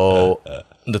 So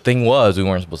the thing was, we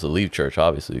weren't supposed to leave church,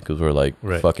 obviously, because we're like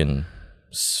fucking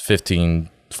 15,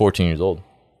 14 years old.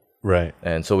 Right.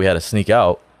 And so we had to sneak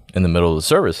out in the middle of the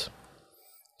service.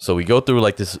 So we go through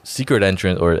like this secret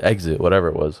entrance or exit, whatever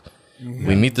it was.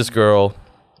 We meet this girl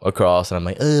across, and I'm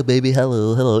like, oh, baby,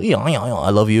 hello. I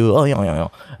love you. Oh, yeah.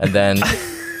 And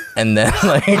then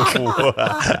like,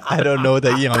 I don't know what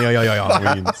that means.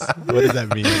 What does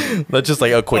that mean? that's just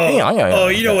like a quick. Oh,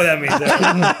 you know what that means.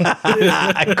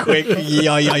 A quick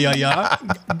yeah.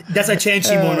 That's a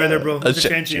Chanchi moment right there, bro. That's a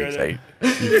Chanchi right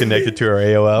there. You connected to our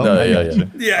AOL? No, yeah.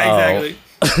 Yeah,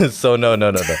 exactly. So no.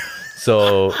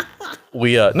 So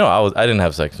we I didn't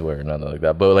have sex with her or nothing like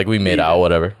that, but like we made out,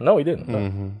 whatever. No, we didn't.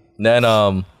 No. Then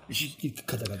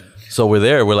so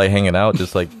we're like hanging out,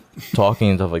 just like talking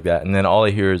and stuff like that, and then all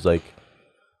I hear is like,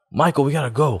 Michael, we gotta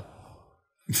go.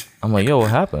 I'm like, yo, what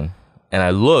happened? And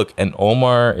I look, and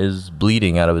Omar is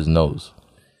bleeding out of his nose.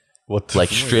 What the Like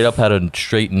straight up had a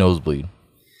straight nosebleed.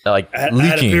 Like had a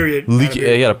leaking. period.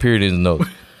 He had a period in his nose.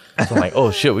 So I'm like,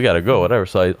 oh shit, we gotta go, whatever.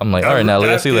 So I'm like, all right, Natalie,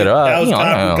 I'll see you later. That was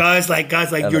Yeah,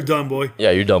 guys like you're done, boy.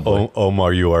 yeah, you're done, boy.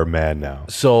 Omar, you are mad now.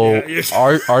 So Yeah,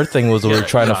 our thing was we were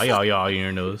trying to y'all in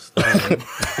your nose.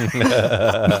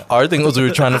 our thing was we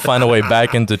were trying to find a way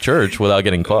back into church without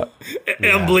getting caught. And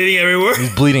I'm bleeding everywhere.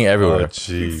 He's bleeding Oh, everywhere,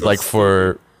 jeez. like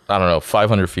for I don't know,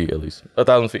 500 feet at least,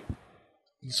 1,000 feet.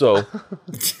 So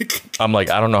I'm like,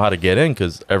 I don't know how to get in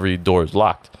because every door is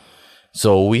locked.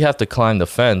 So we have to climb the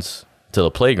fence to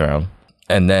the playground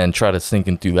and then try to sneak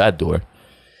in through that door.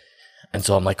 And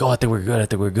so I'm like, oh, I think we're good. I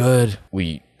think we're good.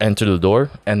 We enter the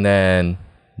door, and then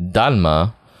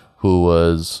Dalma, who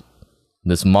was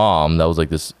this mom that was like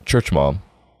this church mom,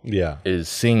 Yeah. is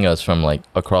seeing us from like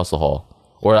across the hall.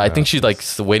 Or I think she's like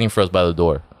waiting for us by the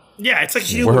door. Yeah, it's like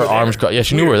she knew Where we her were there. arms crossed. Yeah,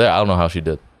 she knew we were there. I don't know how she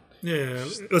did. Yeah,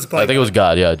 it was. I think it was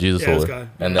God. Yeah, Jesus Yeah, it was told her. God.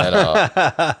 And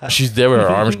then she's there with her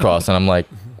arms crossed, and I'm like,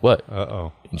 what?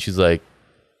 Uh-oh. And she's like,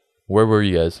 where were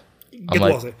you guys? Get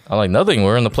lost. I'm like, nothing.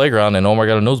 We're in the playground, and Omar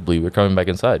got a nosebleed. We're coming back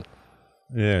inside.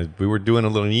 Yeah, we were doing a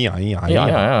little Yeah,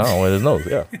 with his nose.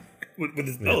 Yeah. with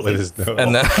his nose. With his nose.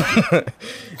 And then,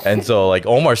 and so like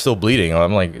Omar's still bleeding.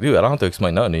 I'm like, dude, I don't have to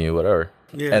explain nothing to you, whatever.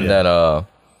 Yeah. And then,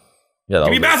 yeah,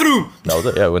 that Give me was it. bathroom. That was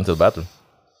it. Yeah, I went to the bathroom,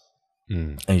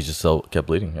 and he just still kept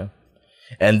bleeding. Yeah.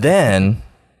 And then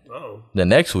Oh. the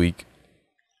next week,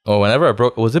 or whenever I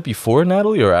broke, was it before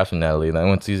Natalie or after Natalie? And I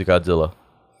went to see Godzilla.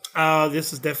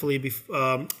 This is definitely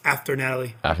after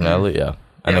Natalie. After Natalie, yeah.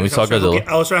 And then we saw Godzilla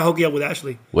I was trying to hook you up with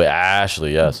Ashley. with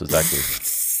Ashley. Yes, exactly.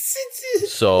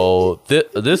 So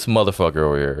this motherfucker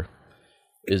over here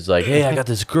is like, hey, I got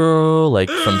this girl like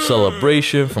from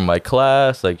Celebration from my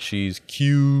class. Like she's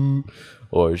cute,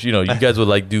 or you know, you guys would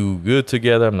like do good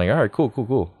together. I'm like, all right,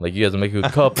 cool. Like you guys make a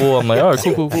good couple. I'm like, all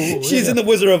right, cool. She's in the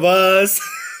Wizard of Oz.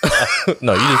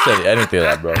 No, you just said anything of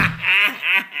that, bro.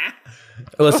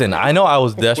 Listen, I know I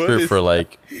was desperate for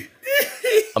like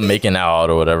a making out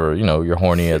or whatever. You know, you're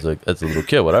horny as a little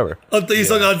kid, whatever. Until you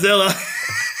saw Godzilla.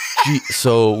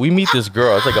 So we meet this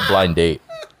girl. It's like a blind date.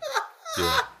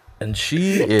 And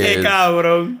she Hey, is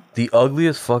cabrón. the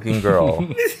ugliest fucking girl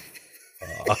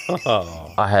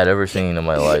I had ever seen in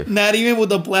my life, Not even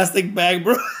with a plastic bag,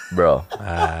 bro. bro.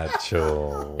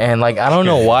 Acho. And like, I don't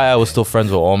know why I was still friends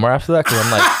with Omar after that. Because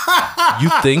I'm like, you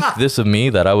think this of me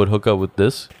that I would hook up with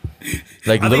this?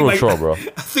 Like, literal troll, bro. I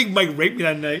think Mike raped me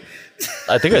that night.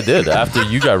 I think I did. After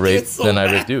you got raped, so then I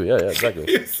bad. raped you. Yeah, exactly.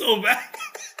 It's so bad.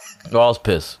 No, I was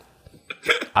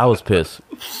pissed.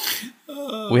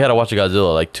 We had to watch a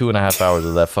Godzilla, like 2.5 hours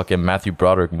of that fucking Matthew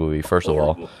Broderick movie, first of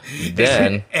all.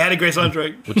 Then, It had a great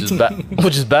soundtrack.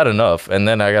 which is bad enough. And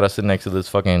then I gotta sit next to this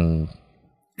fucking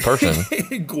person.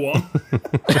 Guam.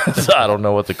 So I don't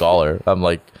know what to call her. I'm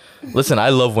like, listen, I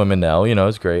love women now, you know,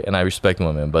 it's great. And I respect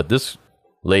women. But this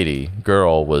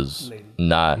girl was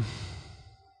not.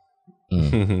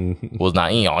 Was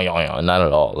not not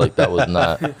at all. Like that was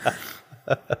not.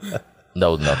 That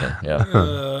was nothing. Yeah.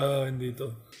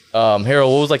 Bendito.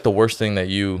 Harold, what was like the worst thing that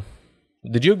you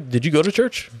did you go to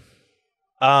church?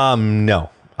 No.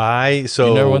 You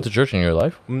You never went to church in your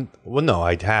life? Well, no,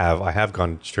 I have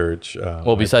gone to church. Well,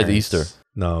 my besides parents- Easter.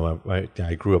 No,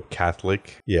 I grew up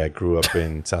Catholic. Yeah, I grew up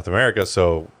in South America,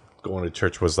 so going to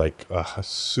church was like a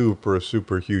super,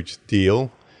 super huge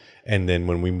deal. And then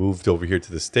when we moved over here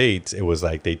to the States, it was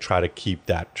like they try to keep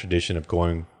that tradition of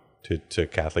going to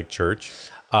Catholic church.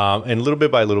 And little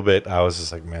bit by little bit, I was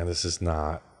just like, man, this is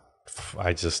not.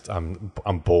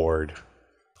 I'm bored.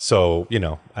 So, you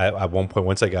know, at one point,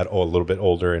 once I got a little bit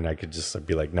older and I could just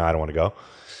be like, no, I don't want to go.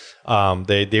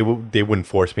 They wouldn't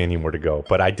force me anymore to go.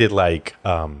 But I did like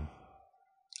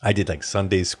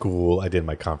Sunday school. I did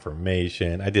my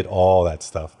confirmation. I did all that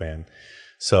stuff, man.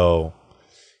 So,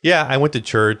 yeah, I went to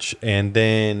church. And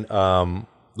then,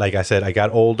 like I said, I got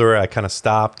older. I kind of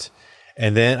stopped.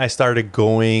 And then I started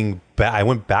going back. I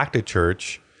went back to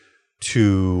church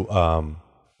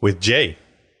with Jay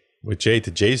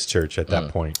to Jay's church at that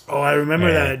point. Oh, I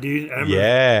remember that, dude. I remember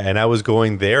Yeah, and I was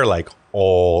going there like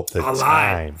all the a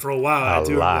time. lot for a while.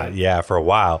 A lot, yeah, for a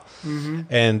while.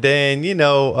 And then, you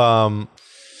know,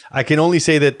 I can only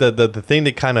say that the thing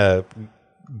that kind of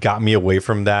got me away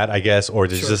from that, I guess, or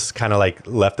just kind of like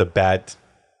left a bad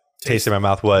taste in my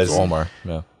mouth was Omar.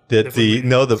 Yeah. that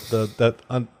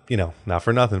you know, not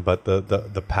for nothing, but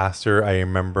the pastor I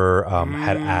remember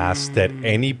had asked that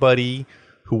anybody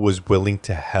who was willing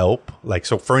to help. Like,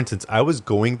 so for instance, I was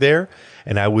going there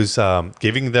and I was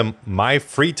giving them my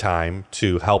free time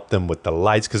to help them with the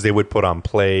lights, because they would put on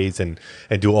plays and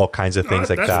do all kinds of things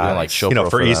like that's that. nice. Like show you know, pro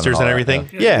for them Easters all and that, everything.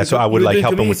 yeah. Yeah, Yeah, so I would you like did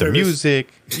help them with the community music.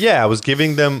 Yeah, I was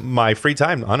giving them my free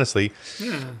time, honestly.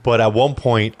 But at one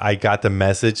point, I got the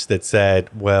message that said,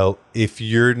 "Well, if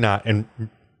you're not," and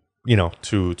you know,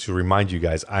 to remind you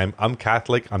guys, I'm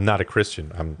Catholic. I'm not a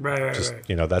Christian. I'm Right, just right.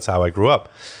 you know, that's how I grew up.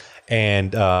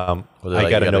 And they I like, got you a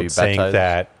gotta be note saying baptized?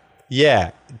 that,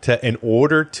 yeah, in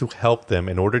order to help them,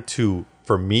 in order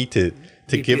for me to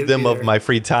give them of my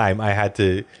free time, I had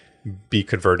to be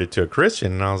converted to a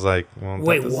Christian. And I was like, well, that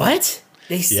Wait, doesn't- what?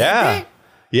 They said Yeah. that?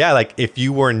 Yeah, like if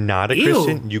you were not a Ew,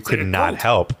 Christian, you it's could like a not cult.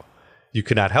 help. You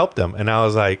could not help them. And I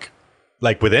was like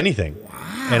with anything.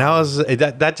 And I was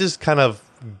that just kind of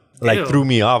like Ew. threw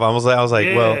me off. I was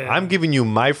like, well, Yeah. I'm giving you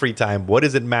my free time. What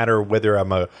does it matter whether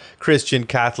I'm a Christian,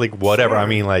 Catholic, whatever? I Sure.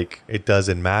 mean, like, it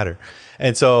doesn't matter.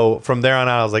 And so from there on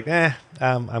out, I was like,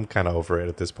 I'm kind of over it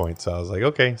at this point. So I was like,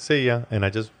 okay, see ya. And I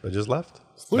just left.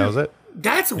 That was it.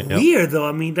 That's weird, though.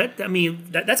 I mean,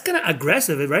 that's kind of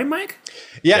aggressive, right, Mike?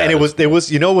 Yeah, Yeah, and there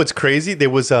was you know what's crazy? There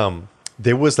was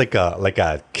like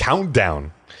a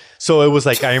countdown. So it was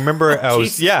like I remember I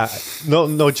was Jesus.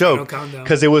 no joke, countdown.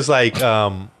 because it was like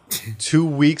 2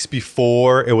 weeks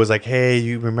before, it was like, hey,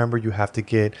 you remember you have to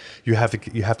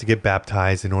get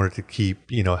baptized in order to keep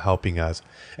helping us.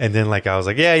 And then like I was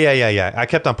like yeah. I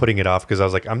kept on putting it off because I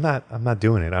was like I'm not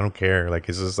doing it. I don't care. Like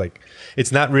it's just like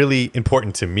it's not really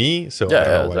important to me. So I don't know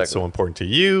why it's exactly. so important to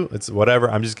you. It's whatever.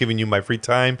 I'm just giving you my free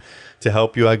time to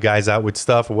help you guys out with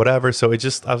stuff or whatever. So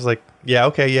I was like, yeah,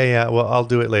 okay, yeah. Well, I'll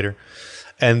do it later.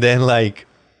 And then like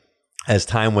as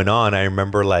time went on, I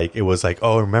remember like it was like,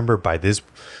 oh, remember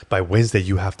by Wednesday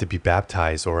you have to be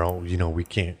baptized, or oh, we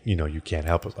can't, you can't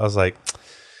help us. I was like,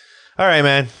 all right,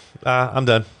 man, I'm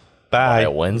done. Bye. By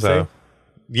Wednesday? So,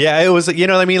 yeah, it was, you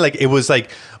know what I mean? Like it was like,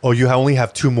 oh, you only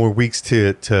have 2 more weeks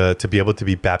to be able to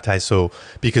be baptized. So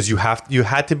because you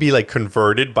had to be like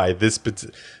converted by this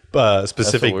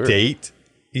specific weird. date.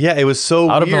 Yeah, it was so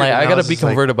I would have been weird, like, and I gotta was be just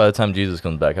like- converted by the time Jesus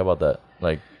comes back. How about that?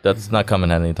 Like, that's not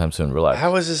coming anytime soon. Relax. I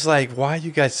was just like, why are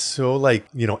you guys so like,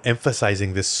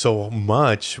 emphasizing this so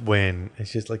much when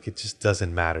it's just like, it just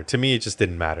doesn't matter. To me, it just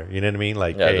didn't matter. You know what I mean?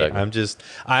 Like, Yeah, hey,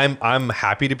 exactly. I'm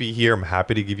happy to be here. I'm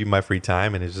happy to give you my free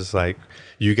time. And it's just like,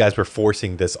 you guys were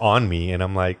forcing this on me. And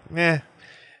I'm like,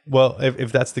 well,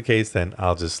 if that's the case, then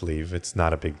I'll just leave. It's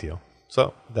not a big deal.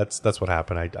 So that's what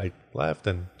happened. I left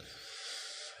and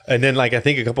then like, I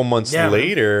think a couple months Yeah, man.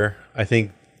 later, I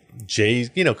think Jay's,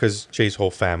 because Jay's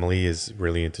whole family is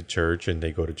really into church and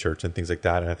they go to church and things like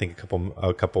that. And I think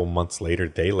a couple months later,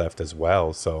 they left as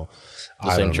well. So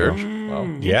The same church? Wow.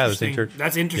 Yeah, the same Interesting. church.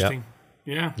 That's interesting.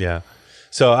 Yeah. Yeah.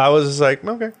 So I was just like,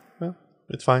 okay, well,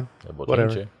 it's fine.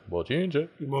 Whatever. Bochinche.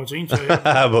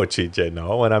 Bochinche,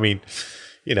 no. And I mean,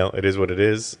 it is what it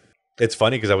is. It's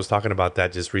funny because I was talking about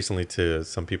that just recently to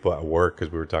some people at work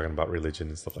because we were talking about religion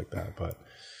and stuff like that. But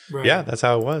Right. yeah, that's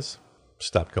how it was.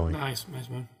 Stopped going. Nice,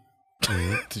 man.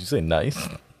 Did you say nice?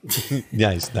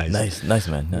 Nice. Nice,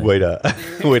 man. Nice. Way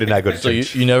to not go to So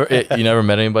church. you never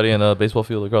met anybody in a baseball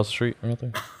field across the street or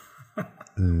anything?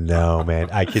 No, man.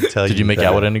 I can tell you. Did you make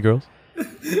out with any girls?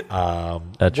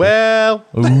 At church? Well,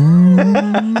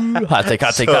 hot take.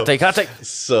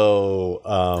 so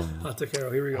I'll take care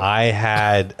of. Here we go. I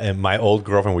had my old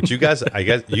girlfriend, which you guys, I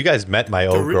guess you guys met my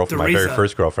old girlfriend, my very Teresa.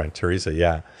 first girlfriend, Teresa.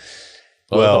 Yeah.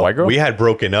 Oh, the Well, white girl? we had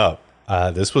broken up.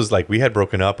 This was like we had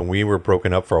broken up, and we were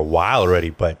broken up for a while already.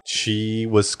 But she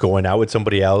was going out with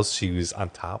somebody else. She was on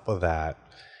top of that.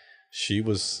 She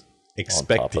was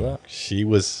expecting. that? She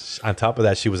was on top of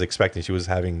that. She was expecting. She was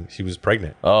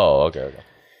pregnant. Oh, okay.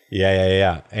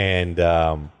 Yeah.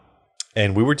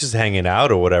 And we were just hanging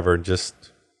out or whatever, just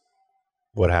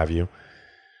what have you.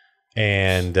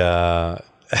 And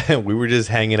we were just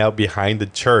hanging out behind the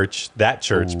church,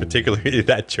 particularly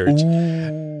that church.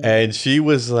 And she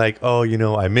was like, oh,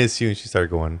 I miss you. And she started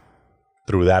going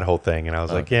through that whole thing. And I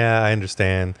was like, yeah, I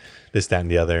understand this, that, and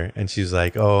the other. And she's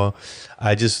like, oh,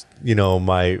 I just,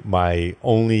 my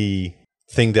only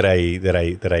thing that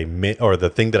I miss, or the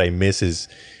thing that I miss is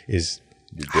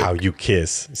how you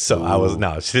kiss. So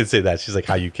she didn't say that. She's like,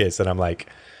 how you kiss. And I'm like,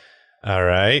 all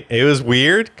right. It was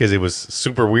weird because it was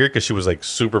super weird because she was like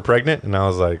super pregnant. And I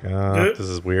was like, this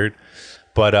is weird.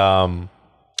 But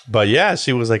yeah,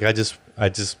 she was like, I just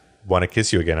want to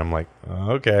kiss you again. I'm like,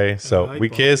 okay. So we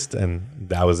kissed and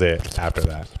that was it after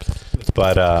that.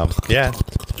 But yeah,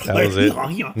 that was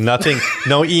it. Nothing,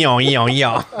 no eon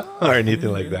or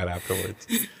anything like that afterwards.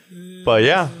 But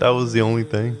yeah, that was the only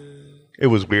thing. It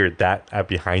was weird that at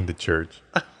behind the church.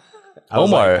 I was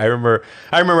Omar. like, I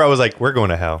remember I was like, we're going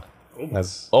to hell. Omar,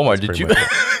 that's did pretty you? much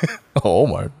it.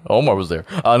 Oh, Omar was there.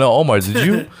 No, Omar, did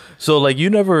you? So like, you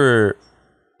never.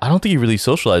 I don't think you really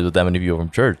socialized with that many people from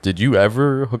church. Did you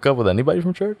ever hook up with anybody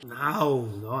from church? No,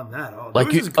 not that at all. Like, There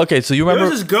was you, this- okay, so you There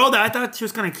remember? was this girl that I thought she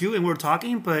was kind of cute, and we were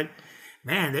talking, but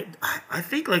man, I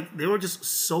think like they were just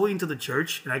so into the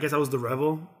church, and I guess I was the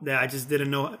rebel that I just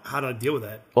didn't know how to deal with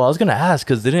that. Well, I was gonna ask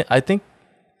because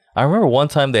I remember one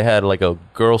time they had like a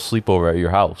girl sleepover at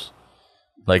your house,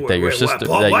 like that your Wait, what? sister,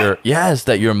 What?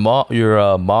 that your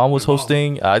mom was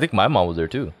hosting. I think my mom was there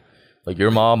too, like your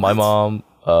mom, my mom,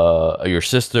 your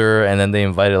sister, and then they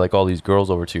invited like all these girls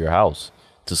over to your house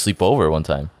to sleep over one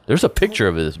time. There's a picture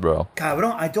of this, bro. God,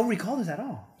 I don't recall this at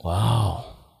all.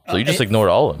 Wow. So you just ignored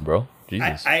all of them, bro.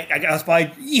 I, Jesus. I was probably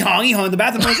yeehong in the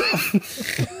bathroom myself.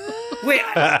 Wait,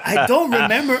 I don't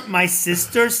remember my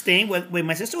sister staying with. Wait,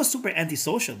 my sister was super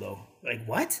antisocial though. Like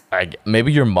what?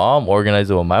 Maybe your mom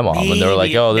organized it with my mom, and they were like,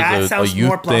 Maybe. "Oh, That this is a sounds more youth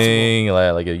plausible. thing,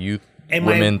 like a youth And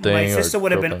women my thing." sister or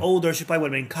would have girl been thing. older. She probably would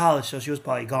have been in college, so she was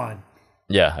probably gone.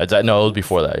 Yeah, no, it was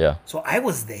before that. Yeah, So I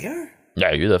was there.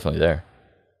 yeah, you're definitely there.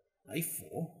 I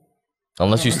fool.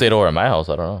 Unless you stayed over at my house,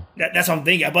 I don't know. That's what I'm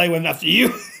thinking. I probably went after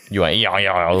you. You went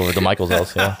all over to Michael's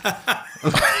house. Yeah,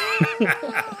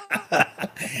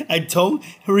 I don't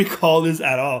recall this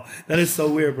at all. That is so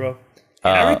weird, bro.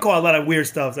 And I recall a lot of weird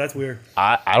stuff. That's weird.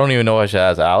 I don't even know if I should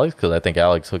ask Alex because I think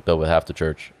Alex hooked up with half the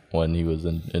church when he was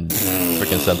in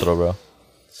freaking Central, bro.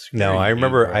 No, I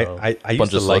remember bro. I Bunch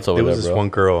used to of like sluts over there was there, this bro. one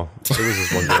girl. There was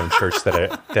this one girl in church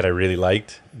that I really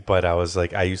liked, but I was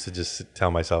like I used to just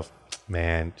tell myself,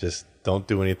 man, just don't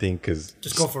do anything because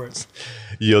Just go for it.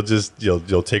 you'll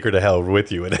take her to hell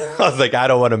with you. And I was like, I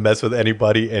don't want to mess with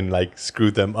anybody and like screw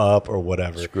them up or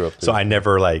whatever. Screw up So too. I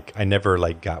never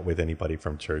got with anybody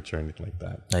from church or anything like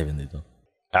that. I even did though.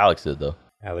 Alex did though.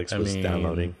 Alex I was mean,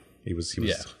 downloading. He was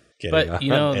Yeah. getting But you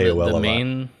know, AOL a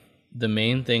lot. the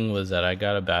main thing was that I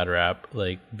got a bad rap,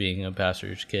 like being a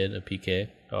pastor's kid, a PK,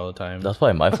 all the time. That's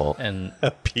probably my fault. And A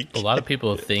peak. a lot of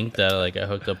people think that like I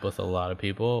hooked up with a lot of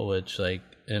people, which like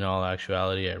in all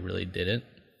actuality I really didn't.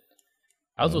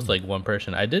 I was with like one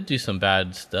person. I did do some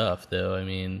bad stuff though. I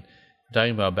mean,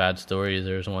 talking about bad stories,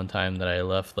 there was one time that I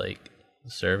left like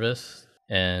the service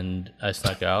and I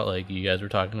snuck out like you guys were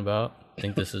talking about. I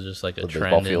think this is just like a The baseball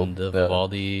trend field, in the yeah.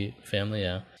 Vivaldi family,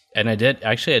 yeah. And I did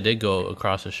go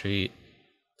across the street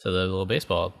to the little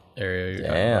baseball area you're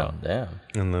talking about. Damn.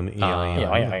 And then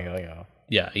Yeah.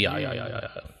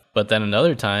 But then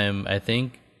another time, I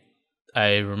think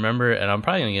I remember, and I'm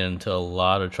probably gonna get into a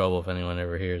lot of trouble if anyone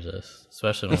ever hears this,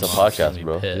 especially when It's a Mom's gonna podcast, be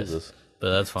bro. pissed. Jesus.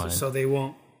 But that's fine. So they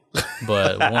won't.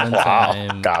 But one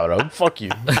time, God, fuck you.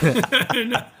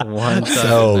 one time,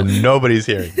 so nobody's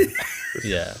hearing.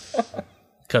 yeah.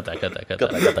 Cut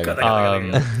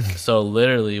that. So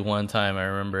literally one time, I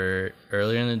remember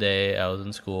earlier in the day, I was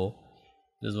in school.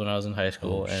 This is when I was in high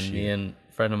school, and me and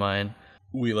a friend of mine,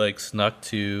 we like snuck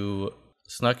into.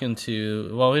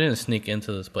 Well, we didn't sneak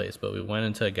into this place, but we went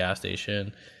into a gas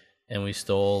station, and we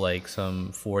stole like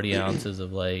some 40 ounces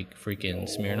of like freaking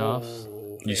Smirnoffs.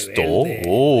 You stole?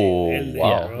 Oh,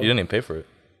 wow. Yeah. You didn't even pay for it.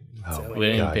 We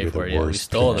didn't even pay you're for the it. Yeah, we worst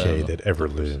stole PK them. that ever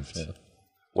lived.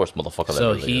 Worst motherfucker that So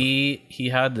ever lived. he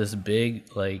had this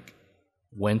big like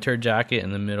winter jacket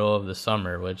in the middle of the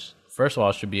summer, which first of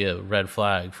all should be a red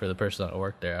flag for the person that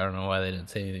worked there. I don't know why they didn't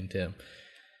say anything to him.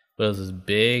 But it was this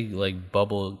big like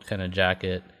bubble kind of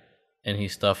jacket, and he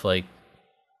stuffed like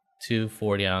 2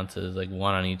 40 ounces, like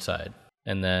one on each side.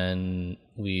 And then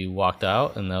we walked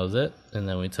out, and that was it. And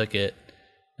then we took it,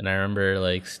 and I remember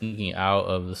like sneaking out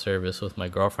of the service with my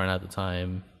girlfriend at the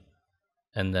time,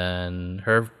 and then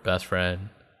her best friend,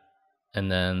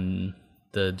 and then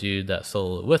the dude that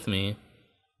sold it with me.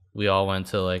 We all went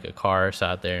to like a car,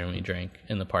 sat there, and we drank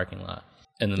in the parking lot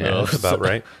in the middle That's of about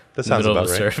right. That in the sounds middle about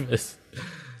of the right. service.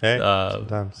 Hey, Uh,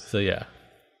 sometimes So yeah,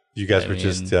 you guys I were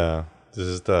just mean-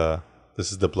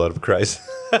 this is the blood of Christ.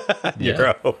 Yeah.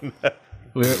 Your own.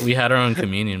 we had our own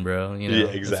communion, bro. You know,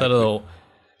 Yeah, Instead of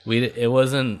it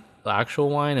wasn't the actual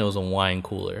wine; it was a wine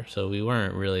cooler. So we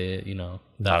weren't really,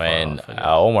 that I mean, far off,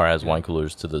 Omar has wine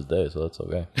coolers to this day, so that's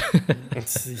okay.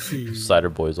 Cider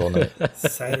boys all night.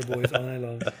 Cider boys all night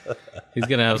long. He's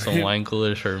gonna have some wine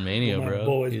coolers for Mania, My bro.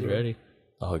 boys, He's bro. ready.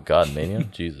 Oh, God, Mania?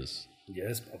 Jesus.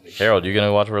 Yes, probably. Harold, you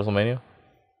gonna watch WrestleMania?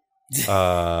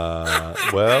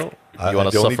 Well,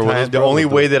 wanna suffer with us, the bro? only With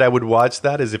the- way that I would watch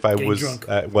that is if I Getting was drunk.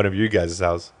 at one of you guys'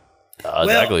 house.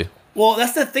 Exactly. Well,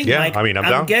 that's the thing, Yeah, Mike. I mean, I'm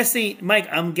down.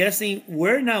 I'm guessing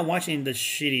we're not watching the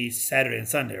shitty Saturday and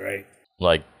Sunday, right?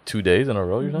 Like 2 days in a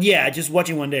row, you're saying? Yeah, just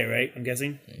watching one day, right? I'm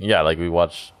guessing. Yeah, like we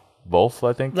watched both.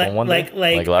 I think on one day.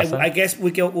 Like last I time. guess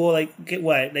we go. Well, like get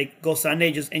what? Like go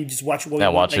Sunday just watch what we Yeah,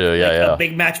 want. watch like, it, yeah, like yeah. a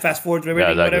big match, fast forward through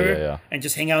everything, exactly, whatever, yeah. and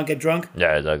just hang out and get drunk.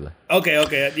 Yeah, exactly.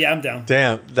 Okay, yeah, I'm down.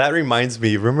 Damn, that reminds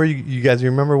me. Remember you guys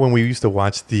remember when we used to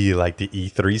watch the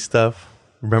E3 stuff?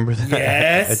 Remember that?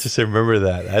 Yes. I just remember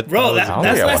that. Bro, was- don't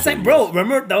that's think I last watched time, it. bro.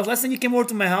 Remember that was last time you came over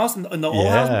to my house in the old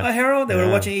house, Harold. They were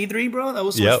Yeah. watching E3, bro. That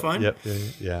was so Yep, much fun. yeah.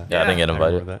 Yeah, I didn't get I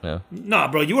invited. remember that. Yeah. Nah,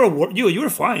 bro, you were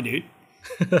fine, dude.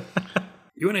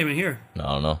 You weren't even here. No, I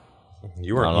don't know.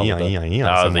 You were I don't know about that. No,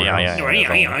 I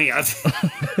was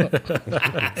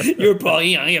somewhere else. You were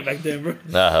probably back then, bro.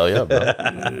 Nah, hell yeah, bro.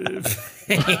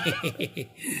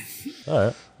 All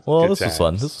right. Well, Good this was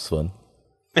fun. times. This was fun.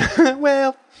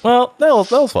 Well, Well, that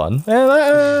was fun.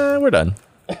 And we're done.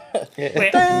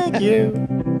 Wait. Thank you.